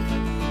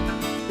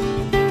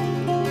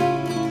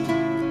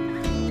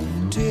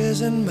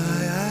 Tears in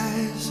my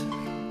eyes,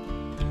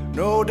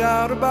 no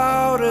doubt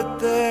about it,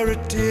 there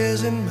are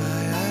tears in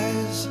my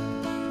eyes.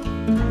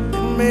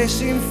 It may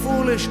seem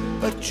foolish,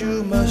 but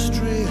you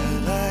must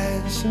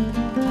realize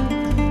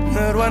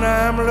that when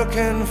I'm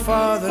looking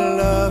for the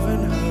love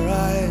in her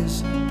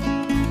eyes,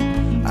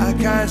 I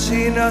can't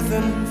see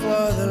nothing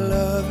for the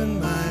love in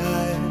my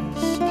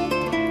eyes.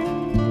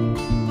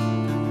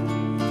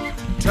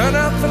 Turn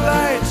up the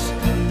lights,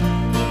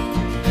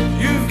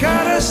 you've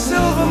got a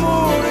silver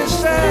moon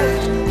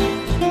instead,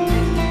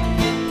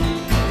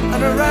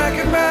 and a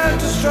ragged man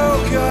to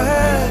stroke your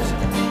head,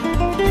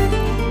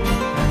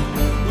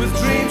 with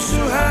dreams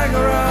to hang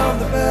around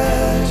the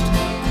bed.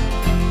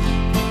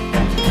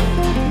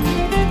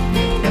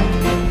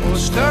 Oh,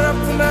 stir up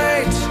the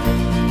night,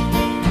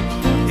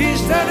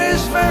 he's done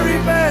his very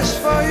best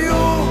for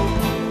you,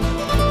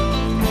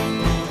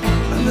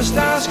 and the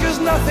stars, 'cause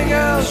nothing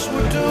else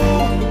would do.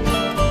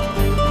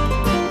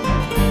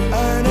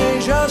 An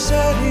angel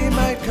said he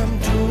might come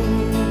too.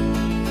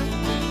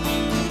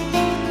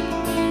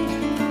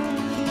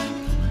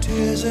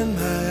 Tears in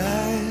my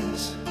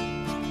eyes,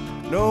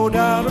 no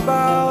doubt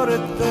about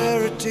it,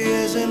 there are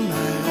tears in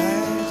my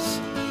eyes.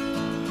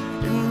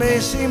 It may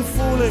seem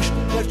foolish,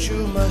 but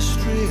you must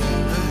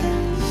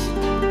realize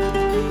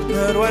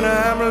that when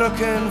I'm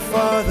looking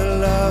for the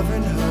love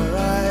in her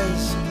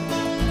eyes,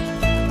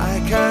 I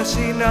can't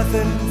see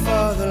nothing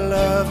for the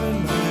love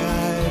in my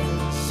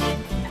eyes.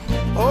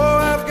 Oh,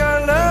 I've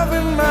got love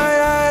in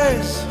my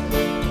eyes,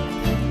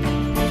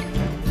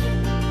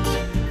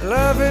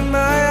 love in my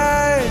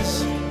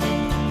eyes.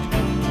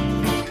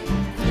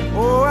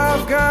 Oh,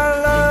 I've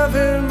got love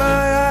in my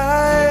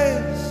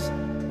eyes.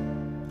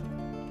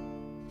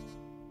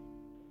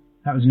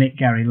 That was Nick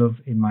Garrie,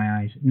 Love in My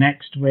Eyes.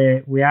 Next,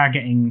 we are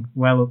getting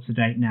well up to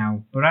date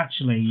now, but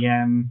actually,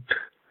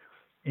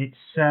 it's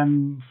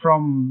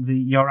from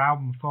your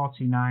album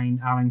 49,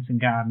 Arlington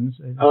Gardens.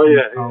 It's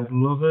called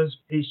Lovers.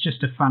 It's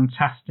just a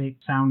fantastic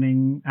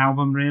sounding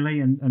album, really,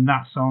 and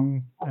that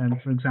song,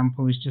 for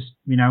example, is just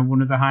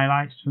one of the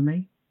highlights for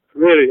me.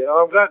 Really,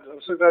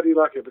 I'm so glad you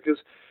like it,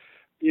 because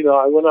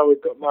when I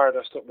got married,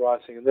 I stopped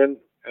writing,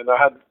 and I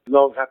had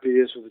long, happy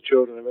years with the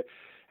children,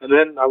 and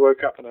then I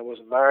woke up and I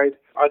wasn't married.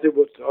 I did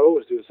what I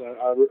always do, so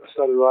I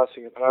started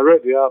writing it, and I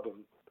wrote the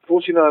album.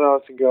 49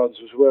 Arlington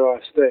Gardens was where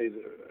I stayed.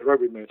 A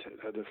rugby mate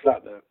had a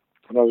flat there,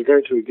 and I was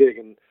going to a gig,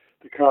 and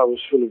the car was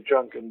full of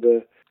junk, and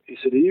he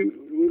said, are you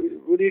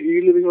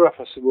living rough?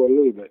 I said, well, a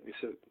little bit. He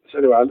said, so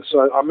anyway,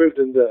 I moved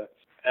in there,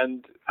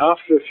 and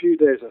after a few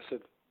days, I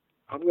said,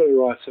 I'm going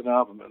to write an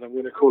album, and I'm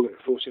going to call it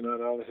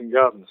 49 Arlington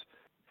Gardens.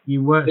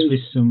 You worked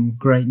with some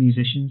great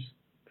musicians.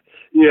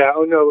 Yeah,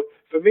 oh no,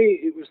 for me,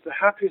 it was the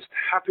happiest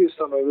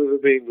time I've ever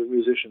been with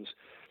musicians.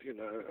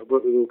 I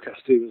worked with all Cat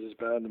Stevens'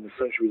 band and the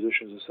French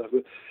musicians and stuff,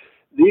 but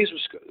these were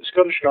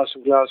Scottish guys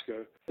from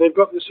Glasgow. They've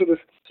got this sort of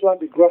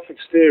slightly gruff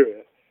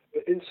exterior,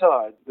 but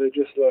inside, they're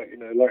just like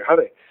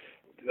honey.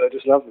 I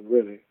just love them,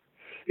 really.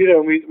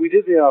 And we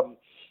did the album,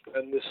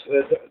 and this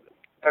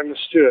Angus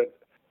Stewart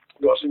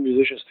got some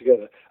musicians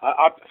together.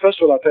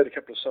 First of all, I played a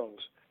couple of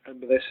songs,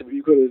 but they said, well,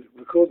 you've got to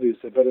record these,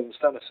 they're better than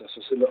Stanislas.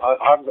 I said, look, I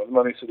haven't got the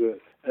money to do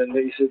it. And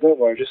he said, don't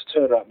worry, just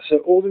turn up. So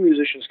all the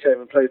musicians came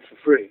and played for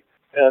free.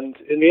 And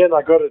in the end,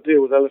 I got a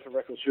deal with Elephant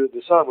Records, who at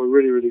the time were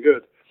really, really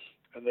good.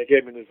 And they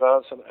gave me an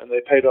advance, and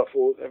they paid off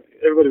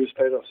everybody was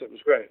paid off, so it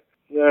was great.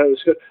 Yeah, it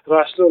was good. And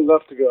I still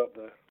love to go up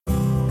there.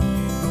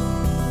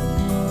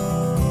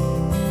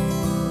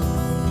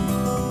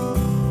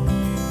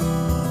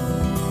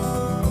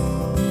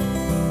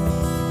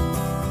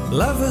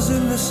 Lovers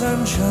in the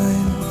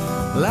sunshine,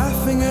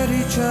 laughing at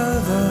each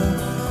other,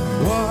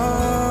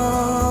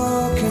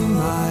 walking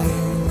by.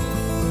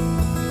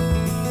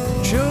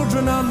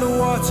 Children on the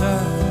water,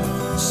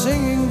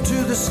 singing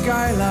to the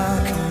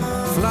skylark,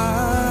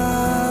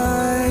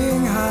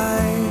 flying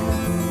high.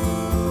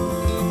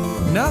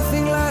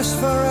 Nothing lasts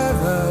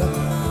forever,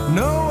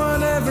 no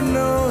one ever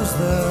knows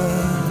the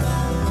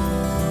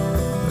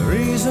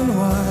reason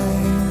why.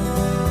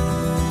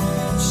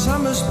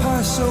 Summers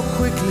pass so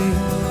quickly,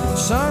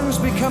 songs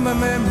become a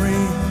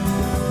memory,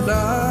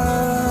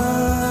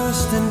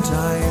 lost in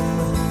time.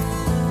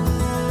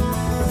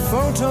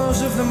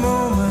 Photos of the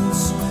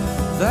moments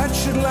that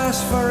should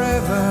last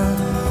forever,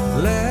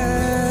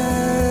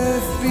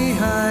 left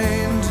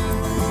behind.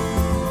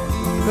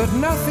 But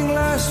nothing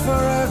lasts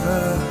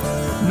forever,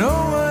 no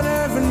one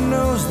ever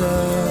knows the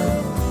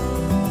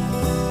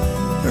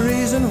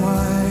reason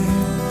why.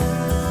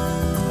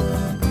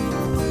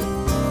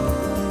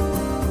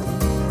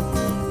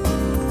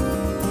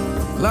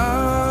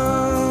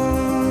 Long,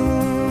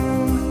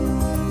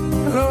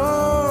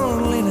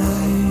 lonely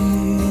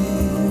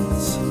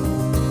nights,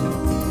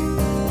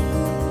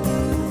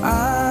 I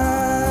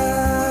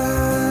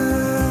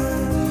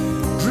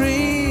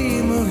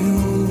dream of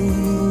you.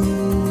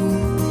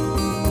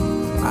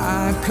 I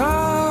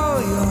call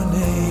your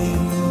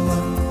name,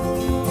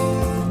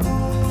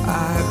 I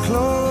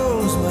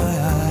close my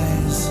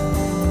eyes,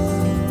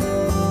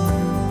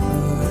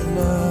 but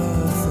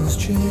nothing's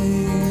changed.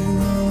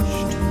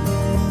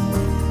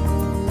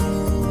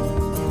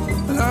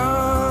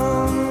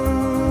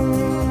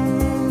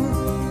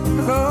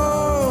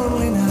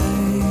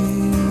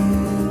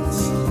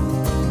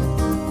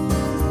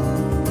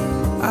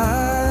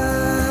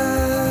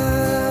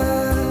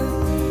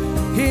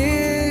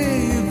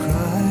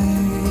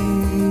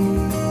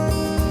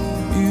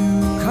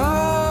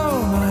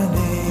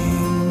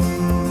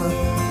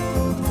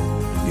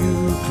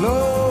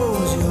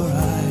 Close your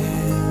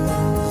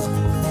eyes,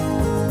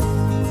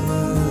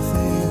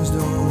 things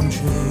don't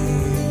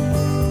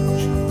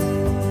change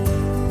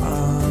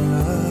on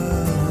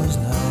love's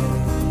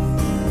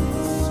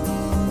nights.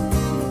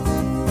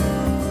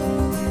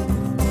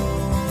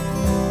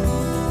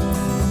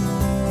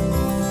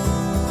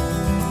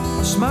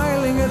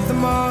 Smiling at the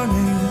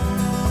morning,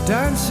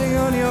 dancing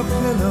on your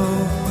pillow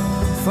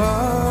for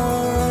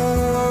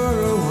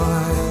a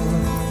while.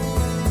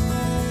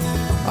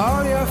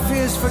 All your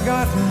fears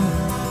forgotten,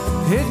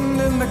 hidden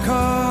in the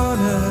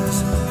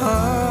corners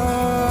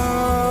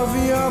of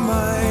your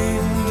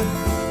mind.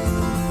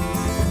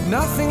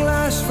 Nothing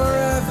lasts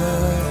forever,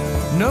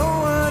 no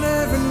one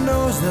ever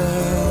knows the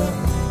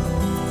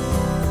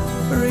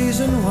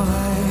reason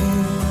why.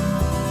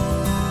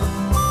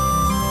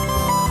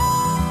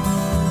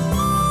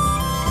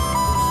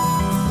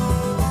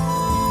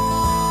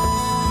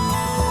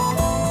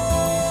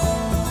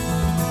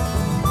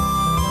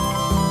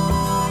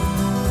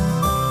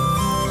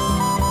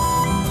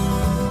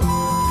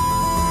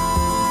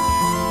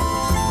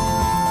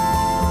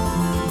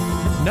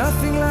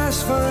 Nothing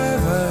lasts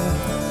forever,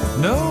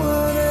 no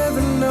one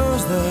ever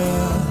knows the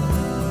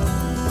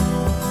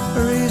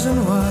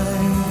reason why.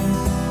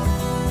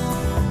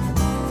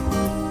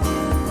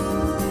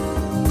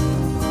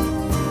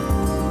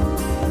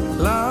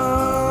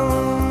 Long,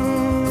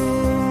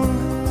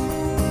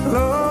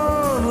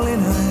 lonely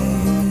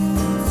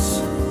nights,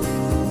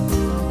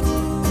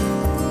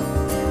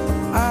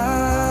 I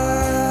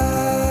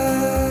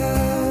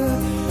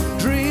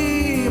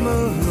dream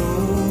of you.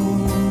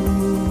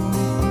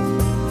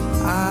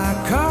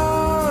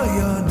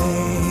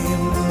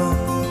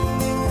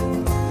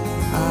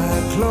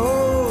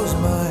 Close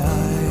my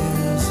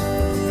eyes,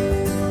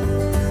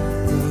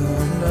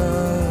 but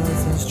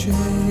nothing's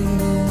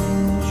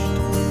changed.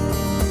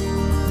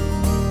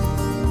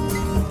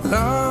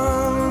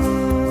 Long,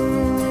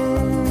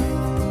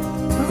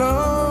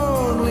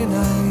 lonely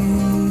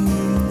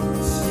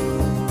nights,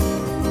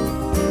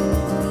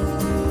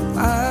 I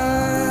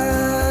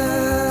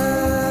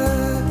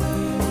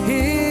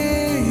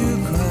hear you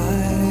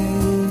cry,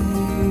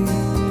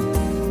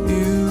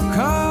 you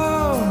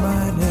call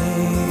my name.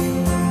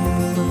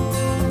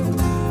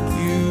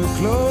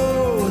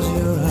 Close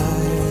your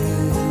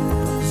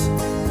eyes,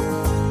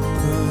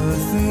 but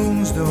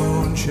things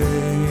don't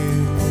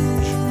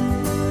change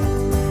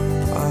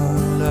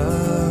on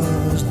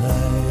love's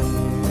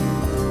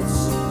nights.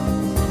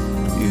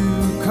 You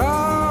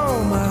call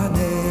my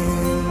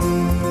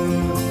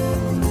name,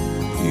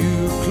 you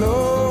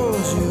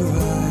close your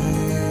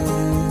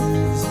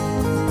eyes,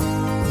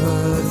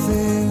 but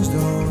things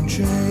don't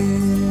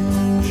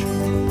change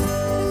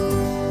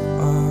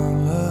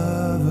on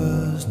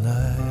love's nights.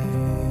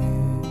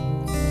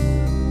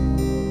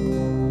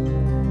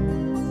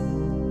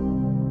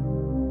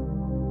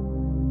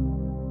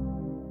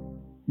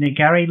 Nick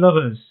Garrie,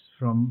 Lovers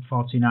from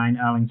 49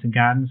 Arlington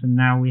Gardens, and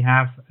now we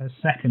have a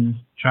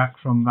second track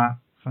from that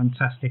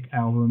fantastic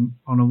album,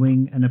 On a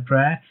Wing and a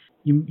Prayer.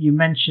 You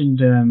mentioned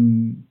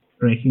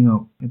breaking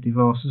up, a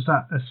divorce. Is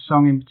that a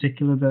song in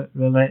particular that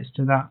relates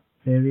to that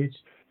period?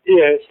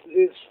 Yeah,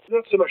 it's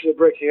not so much the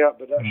breaking up,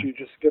 but actually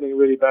just getting a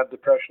really bad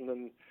depression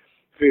and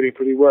feeling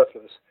pretty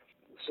worthless.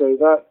 So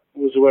that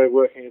was a way of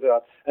working it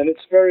out. And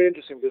it's very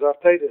interesting because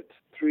I've played it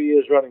 3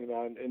 years running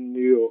now in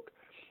New York,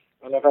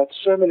 and I've had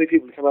so many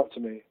people come up to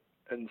me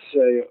and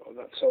say, "Oh,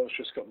 that song's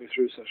just got me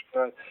through such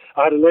bad."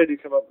 I had a lady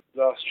come up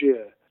last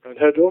year, and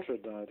her daughter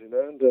had died, and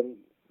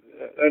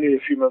only a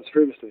few months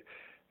previously,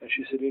 and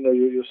she said,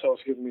 your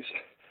song's given me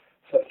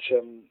such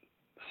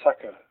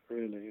succor,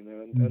 really,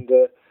 and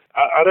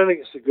I don't think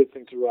it's a good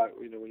thing to write,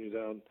 when you're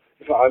down.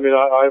 In fact,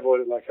 I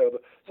avoid it like hell,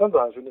 but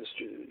sometimes when it's,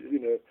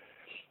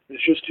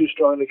 it's just too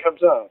strong and it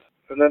comes out,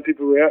 and then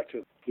people react to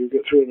it. You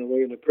get through in a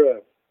wing and a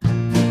prayer.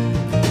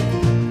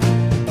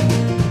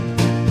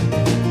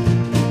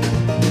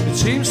 It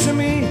seems to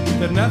me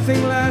that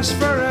nothing lasts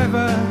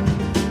forever.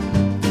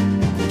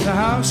 The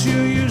house you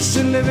used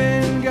to live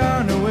in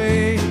gone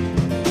away,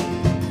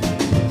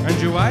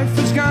 and your wife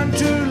has gone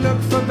to look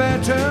for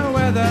better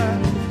weather,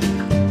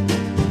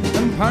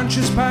 and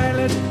Pontius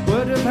Pilate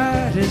would have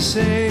had his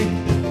say.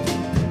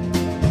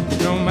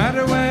 No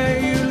matter where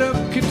you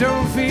look, it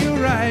don't feel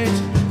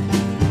right,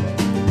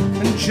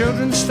 and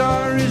children's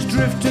stories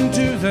drift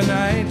into the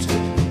night,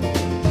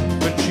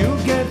 but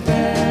you'll get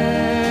there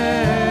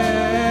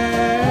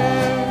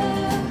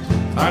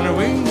on a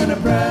wing and a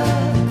prayer.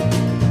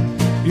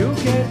 You'll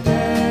get there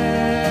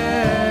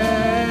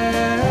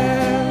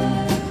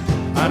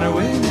on a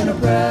wing and a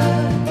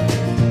prayer.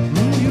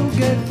 You'll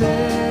get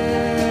there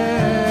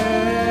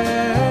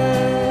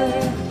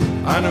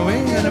on a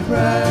wing and a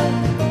prayer.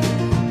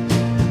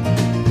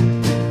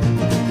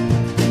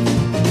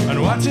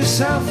 And what is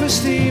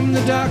self-esteem,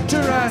 the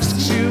doctor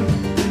asks you,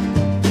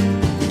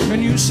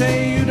 and you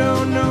say you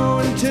don't know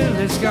until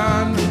it's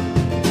gone.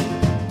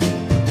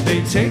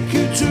 They take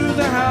you to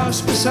the house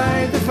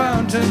beside the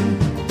fountain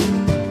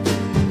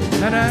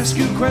and ask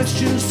you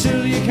questions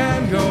till you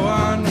can go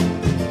on.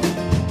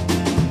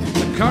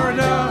 The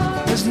corridor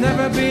has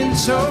never been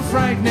so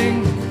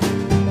frightening.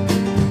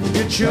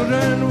 Your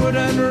children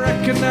wouldn't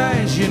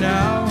recognize you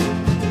now,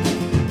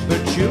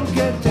 but you'll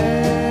get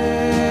there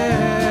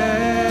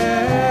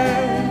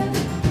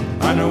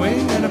on a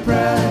wing and a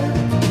prayer.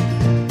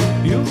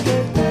 You'll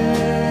get there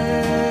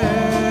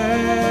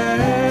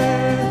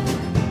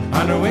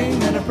on a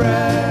wing and a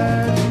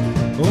prayer.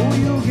 Oh,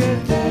 you'll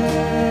get there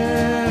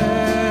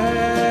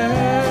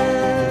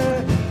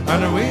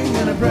on a wing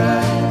and a prayer.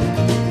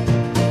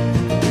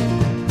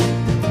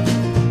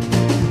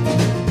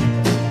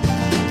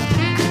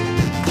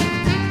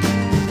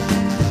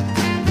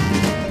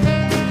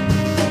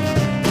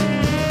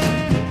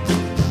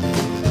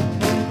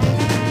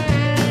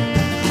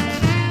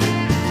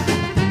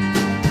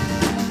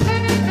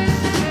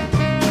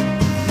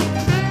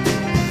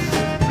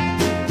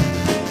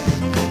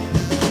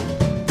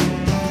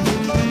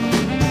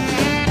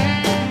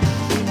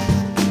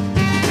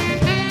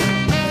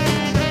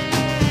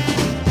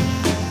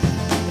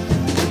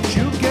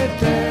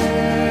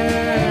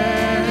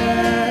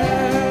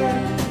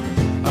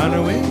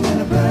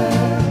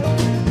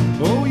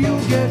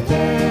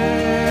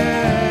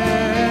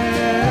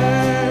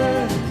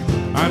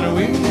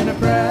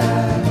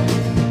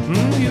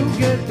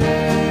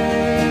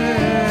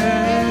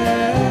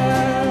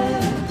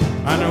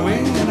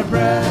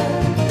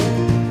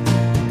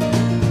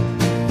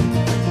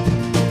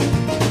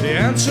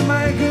 So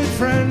my good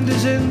friend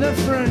is in the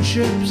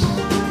friendships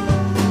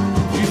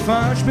you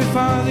forged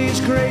before these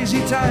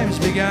crazy times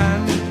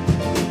began.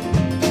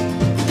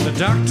 The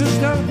doctors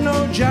don't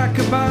know jack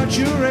about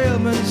your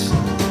ailments,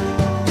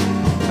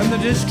 and the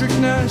district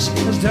nurse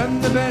has done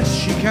the best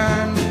she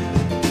can.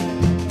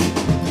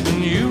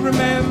 And you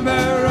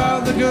remember all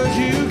the good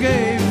you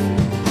gave,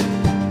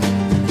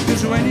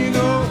 'cause when you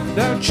go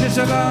they'll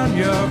chisel on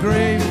your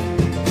grave.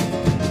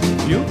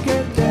 You'll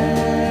get there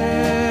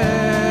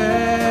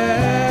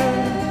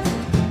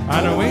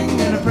on a wing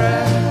and a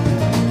prayer.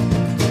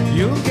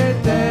 You'll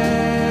get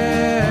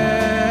there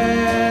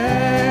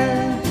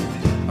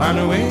on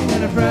a wing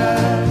and a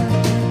prayer.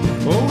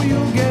 Oh,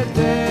 you'll get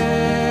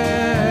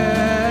there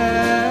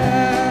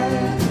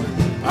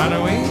on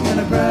a wing and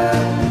a prayer.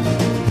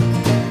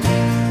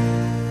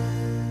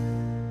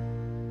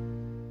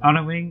 On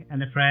a wing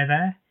and a prayer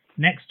there.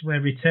 Next,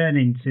 we're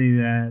returning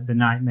to the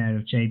Nightmare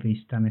of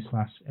J.B.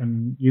 Stanislas.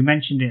 And you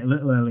mentioned it a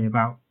little earlier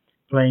about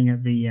playing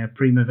at the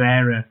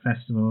Primavera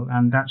Festival,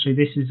 and actually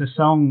this is a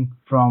song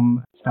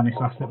from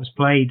Stanislas that was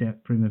played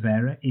at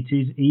Primavera. It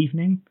is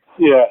Evening.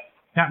 Yeah.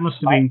 That must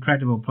have been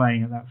incredible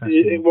playing at that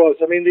festival. It was.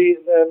 I mean,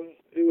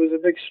 it was a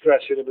big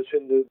stretch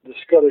between the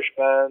Scottish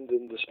band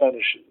and the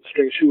Spanish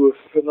strings, who were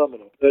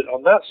phenomenal. But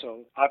on that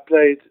song, I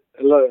played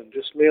alone,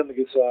 just me on the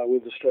guitar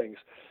with the strings.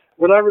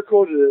 When I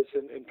recorded it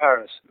in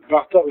Paris, I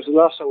thought it was the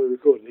last song we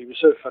recorded. He was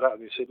so fed up,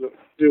 and he said, "Look,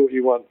 do what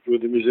you want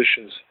with the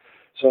musicians."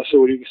 So I said,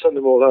 "Well, you can send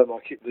them all home. I'll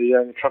keep the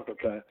young trumpet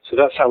player." So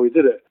that's how we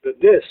did it.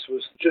 But this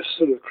was just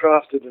sort of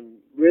crafted and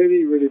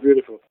really, really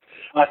beautiful.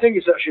 I think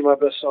it's actually my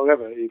best song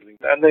ever, Evening.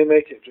 And they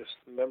make it just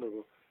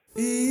memorable.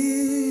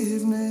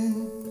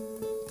 Evening,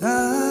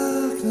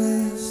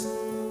 darkness,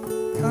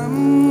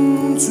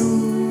 come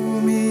to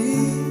me.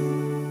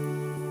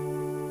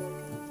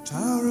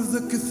 Tower of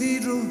the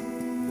cathedral,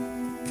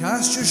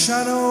 cast your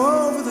shadow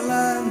over the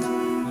land.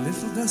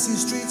 Little dusty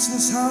streets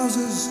and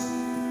houses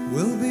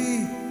will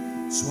be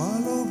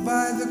swallowed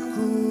by the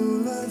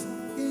cool of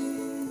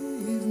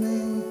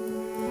evening.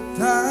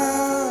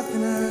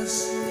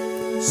 Darkness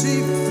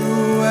seep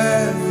through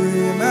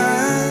every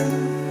man.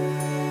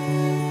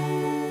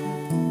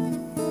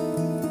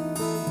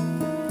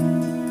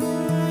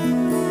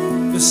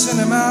 The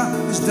cinema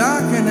is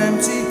dark and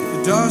empty.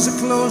 The doors are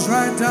closed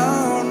right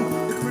down.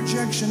 The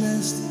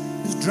projectionist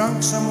is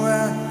drunk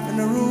somewhere in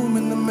a room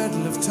in the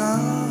middle of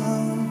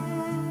town.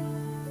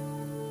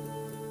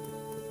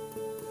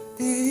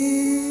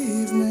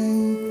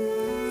 Evening,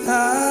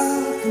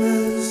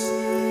 darkness,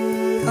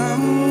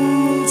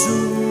 come to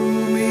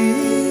me.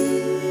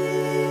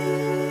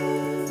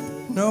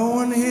 No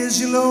one hears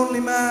you,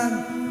 lonely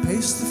man.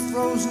 Pace the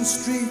frozen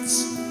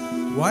streets.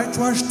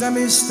 Whitewashed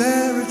dummies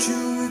stare at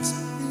you. It's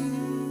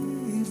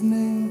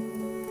evening,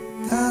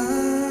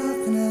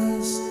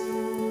 darkness,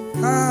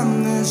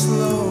 I'm this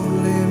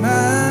lonely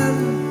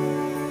man.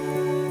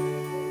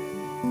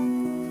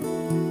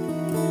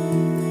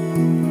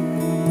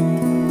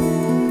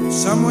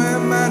 Somewhere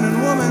man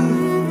and woman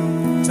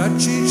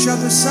touch each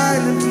other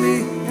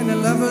silently in a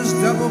lover's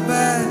double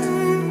bed.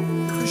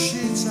 The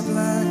sheets are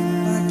black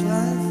like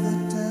life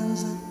that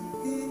tells of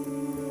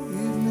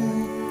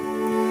evening.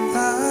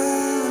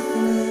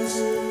 Darkness,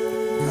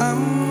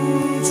 come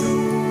to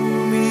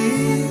me.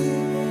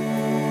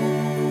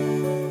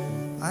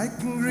 I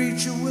can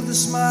greet you with a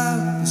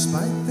smile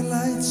despite the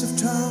lights of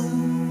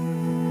town.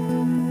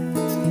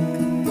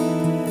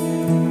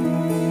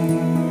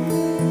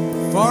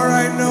 For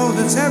I know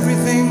that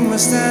everything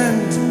must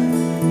end,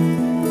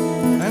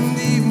 and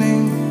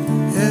evening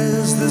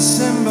is the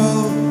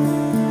symbol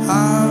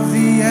of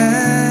the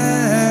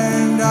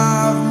end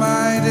of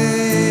my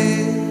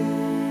day.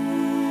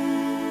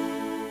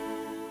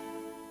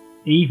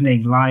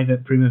 Evening, live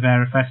at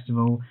Primavera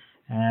Festival,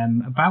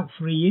 about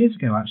 3 years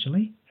ago,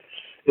 actually.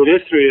 It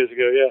is 3 years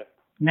ago, yeah.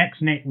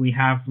 Next, Nick, we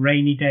have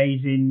Rainy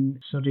Days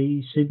in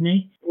Surrey,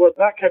 Sydney. Well,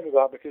 that came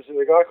about because of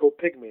a guy called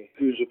Pygmy,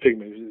 who's a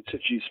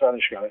titchy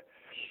Spanish guy,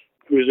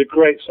 who is a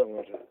great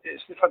songwriter.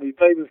 It's funny, he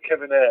played with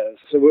Kevin Ayers,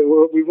 so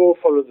we've all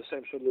followed the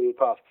same sort of little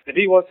path. And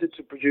he wanted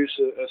to produce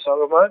a song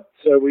of mine,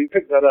 so we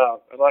picked that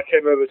up, and I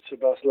came over to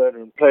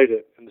Barcelona and played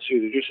it in the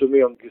studio, just with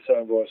me on guitar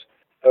and voice,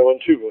 on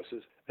two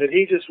voices. And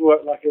he just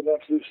worked like an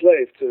absolute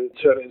slave to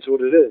turn it into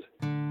what it is.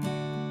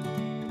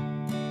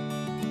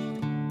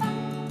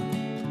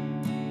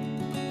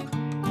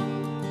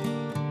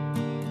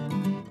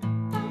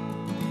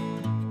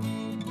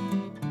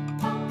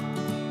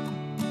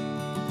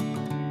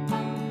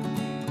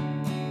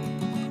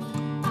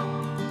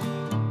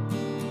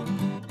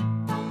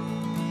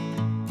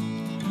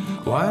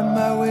 Wind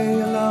my way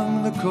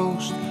along the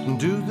coast and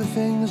do the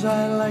things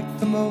I like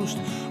the most.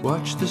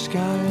 Watch the sky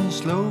and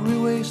slowly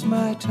waste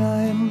my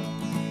time.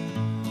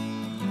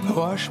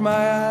 Wash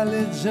my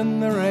eyelids in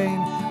the rain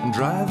and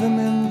dry them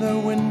in the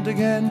wind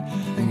again.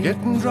 And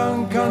getting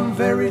drunk on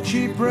very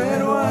cheap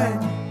red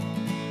wine.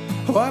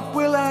 What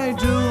will I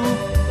do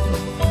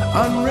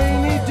on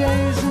rainy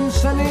days in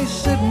sunny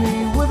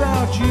Sydney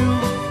without you?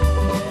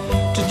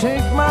 To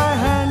take my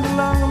hand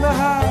along the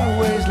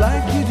highways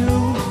like you do.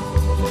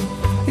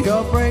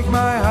 You'll break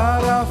my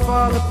heart, I'll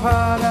fall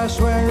apart, I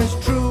swear it's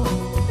true.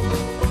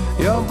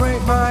 You'll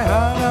break my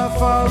heart, I'll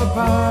fall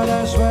apart,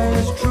 I swear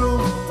it's true.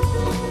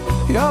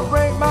 You'll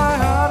break my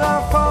heart,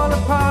 I'll fall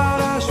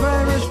apart, I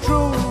swear it's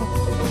true.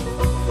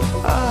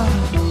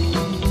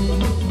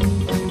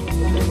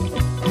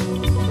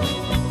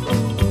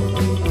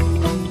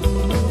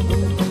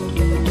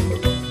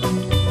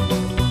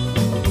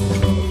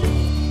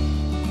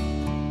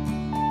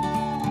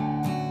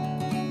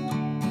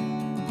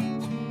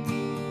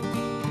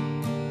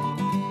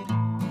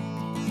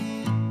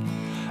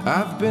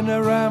 I've been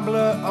a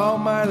rambler all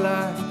my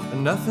life,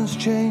 and nothing's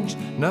changed,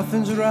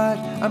 nothing's right.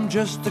 I'm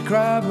just a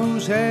crab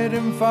who's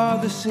heading for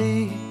the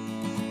sea.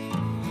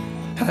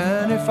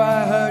 And if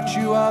I hurt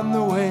you on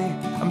the way,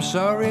 I'm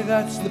sorry,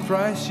 that's the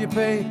price you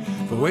pay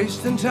for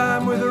wasting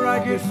time with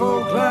ragged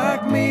folk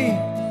like me.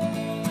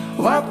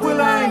 What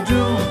will I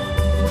do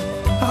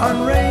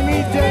on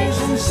rainy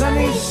days in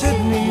sunny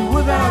Sydney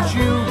without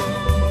you?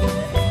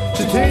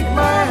 To take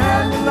my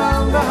hand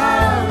along the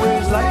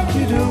highways like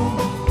you do.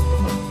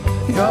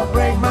 You'll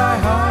break my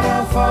heart,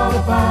 I'll fall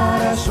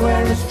apart, I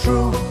swear it's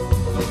true.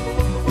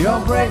 You'll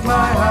break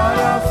my heart,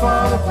 I'll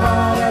fall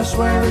apart, I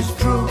swear it's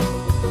true.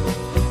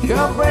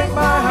 You'll break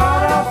my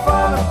heart, I'll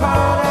fall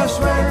apart, I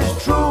swear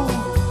it's true.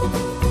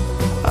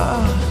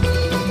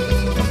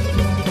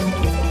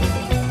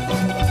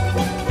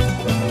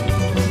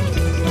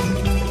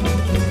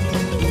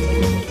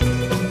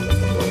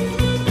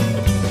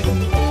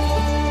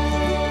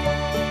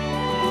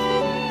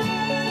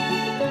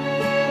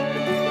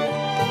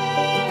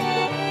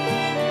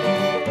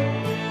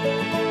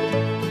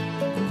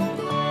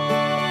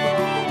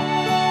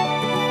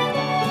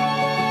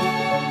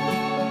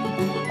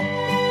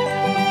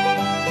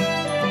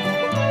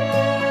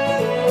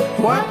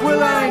 What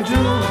will I do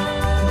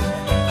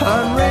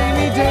on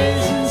rainy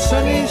days in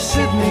sunny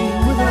Sydney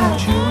without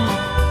you?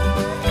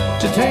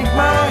 To take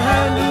my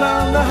hand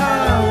along the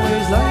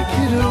highways like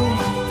you do.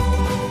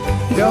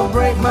 You'll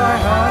break my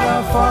heart,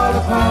 I'll fall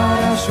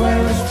apart, I swear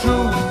it's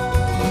true.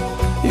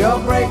 You'll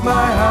break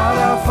my heart,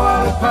 I'll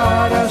fall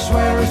apart, I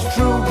swear it's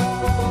true.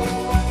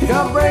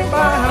 You'll break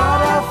my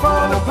heart, I'll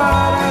fall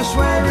apart, I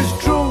swear it's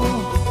true.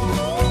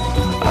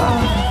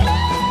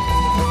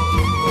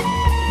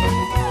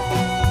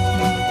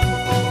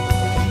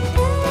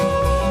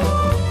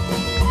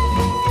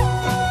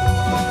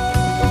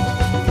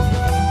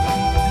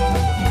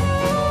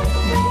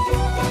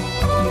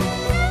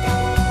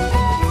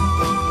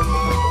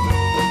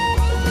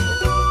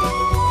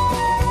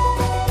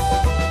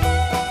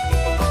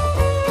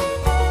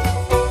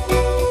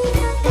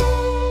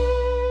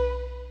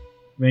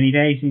 Rainy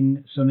Days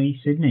in Sunny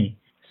Sydney.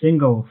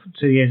 Single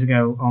 2 years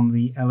ago on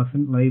the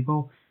Elephant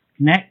label.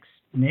 Next,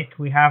 Nick,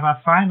 we have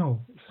our final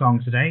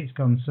song today. It's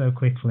gone so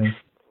quickly.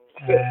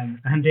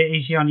 And it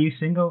is your new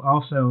single,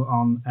 also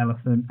on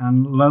Elephant,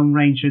 and Lone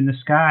Ranger in the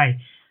Sky.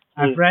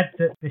 I've read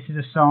that this is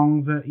a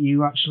song that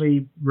you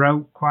actually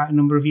wrote quite a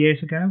number of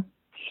years ago.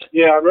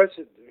 Yeah, I wrote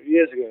it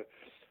years ago,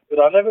 but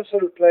I never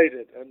sort of played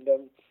it, and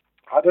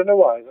I don't know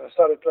why. I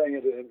started playing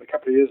it a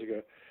couple of years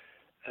ago.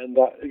 And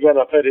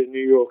again, I played it in New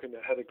York, and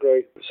it had a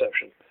great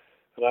reception.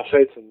 And I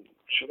said to them,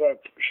 should I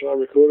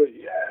record it?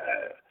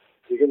 Yeah.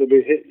 Is it going to be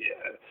a hit?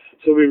 Yeah.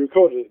 So we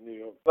recorded it in New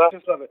York. And I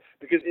just love it,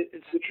 because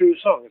it's a true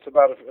song. It's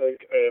about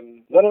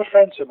not a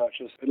friend so much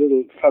as a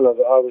little fella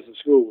that I was at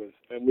school with.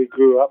 And we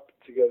grew up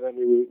together, and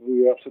we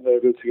were up to no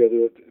good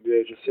together at the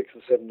age of 6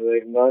 and 7 and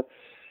 8 and 9.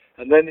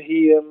 And then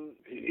he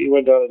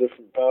went down a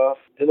different path.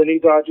 And then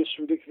he died just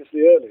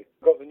ridiculously early.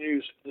 Got the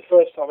news, the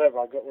first time ever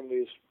I got one of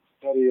these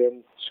bloody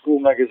school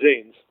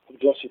magazines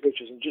with glossy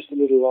pictures and just a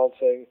little line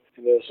saying,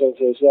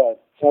 so-and-so's died.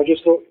 So I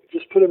just thought,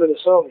 just put him in a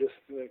song, just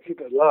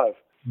keep it alive.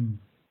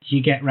 Do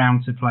you get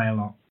round to play a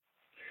lot?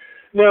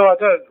 No, I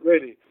don't,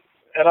 really.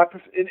 And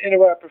in a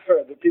way I prefer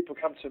it, that people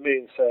come to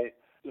me and say,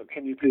 look,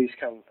 can you please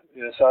come?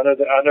 So I know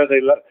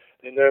they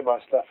know my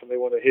stuff and they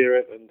want to hear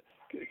it, and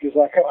because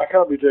I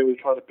can't be doing with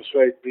trying to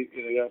persuade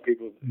young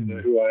people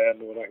who I am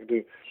and what I can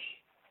do.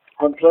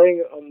 I'm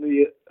playing on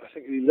the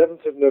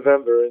 11th of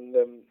November in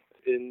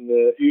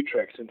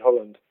Utrecht in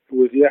Holland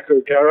with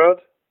Jaco Garrie.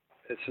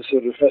 It's a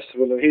sort of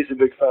festival, and he's a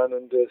big fan,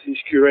 and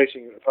he's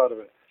curating a part of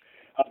it.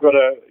 I've got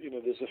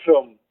there's a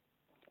film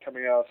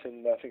coming out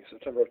in I think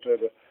September,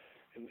 October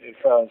in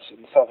France,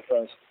 in the south of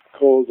France,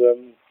 called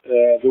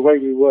The Way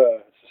We Were.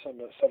 It's a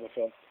summer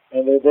film,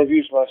 and they've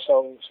used my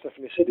song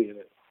Stephanie City in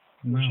it,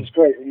 which is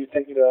great. When you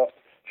think, after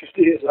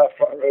 50 years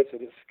after I wrote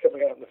it, it's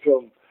coming out in the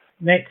film.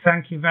 Nick,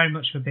 thank you very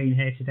much for being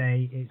here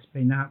today. It's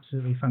been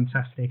absolutely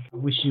fantastic. I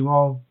wish you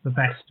all the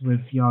best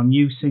with your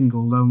new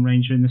single, Lone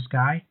Ranger in the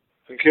Sky.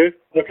 Thank you.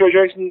 Okay,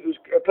 Jason, it was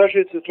a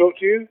pleasure to talk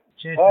to you.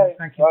 Cheers. Bye.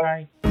 Thank you.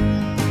 Bye.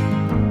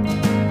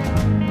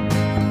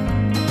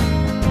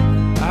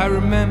 I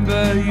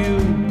remember you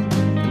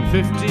in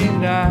 59.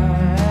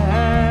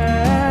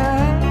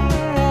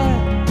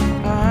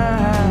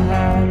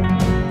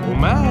 Oh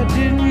my,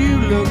 didn't you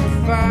look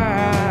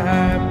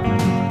fine?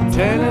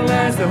 Telling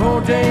lies the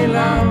whole day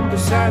long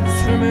beside the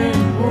swimming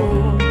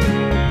pool.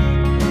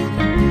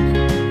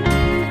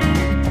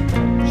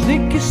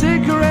 Sneak a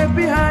cigarette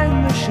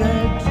behind the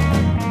shed.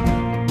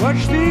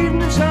 Watch the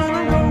evening sun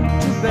and go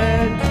to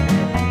bed.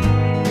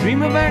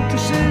 Dream of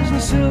actresses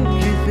and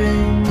silky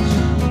things,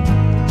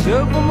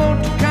 silver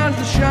motor cars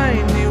with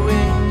shiny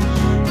wings.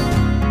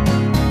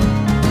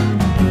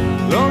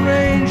 Lone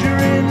Ranger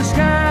in the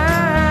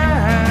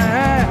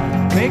sky,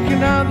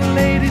 making all the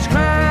ladies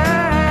cry.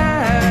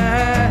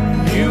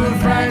 You were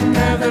frightened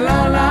of the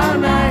long,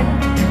 long night,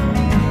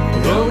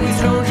 although we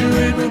told you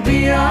it would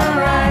be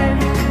alright.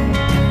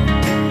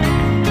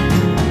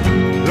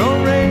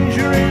 Lone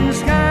Ranger in the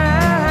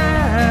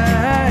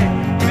sky,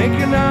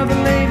 making all the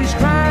ladies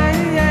cry.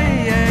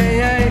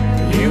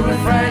 You were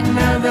frightened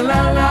of the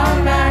long,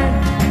 long night,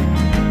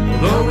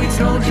 although we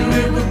told you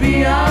it would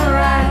be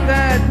alright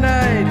that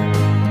night.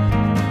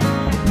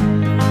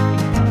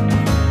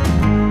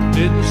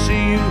 Didn't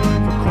see you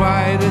for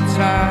quite a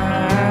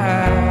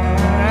time.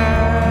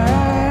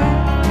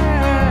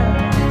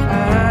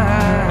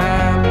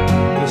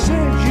 They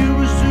said you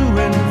was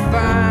doing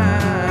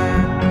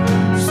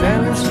fine,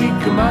 selling sweet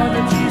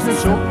commodities and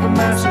soap in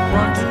massive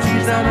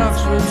quantities on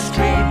Oxford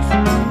Street.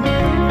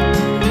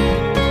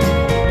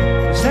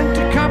 Sent a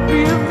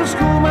copy of the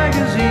school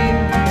magazine,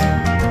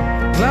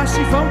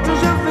 classy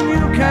photos of the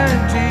new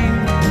canteen,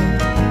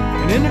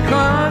 and in the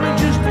corner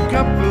just a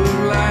couple of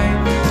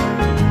lines,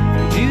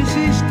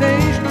 GC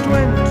Station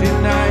 20.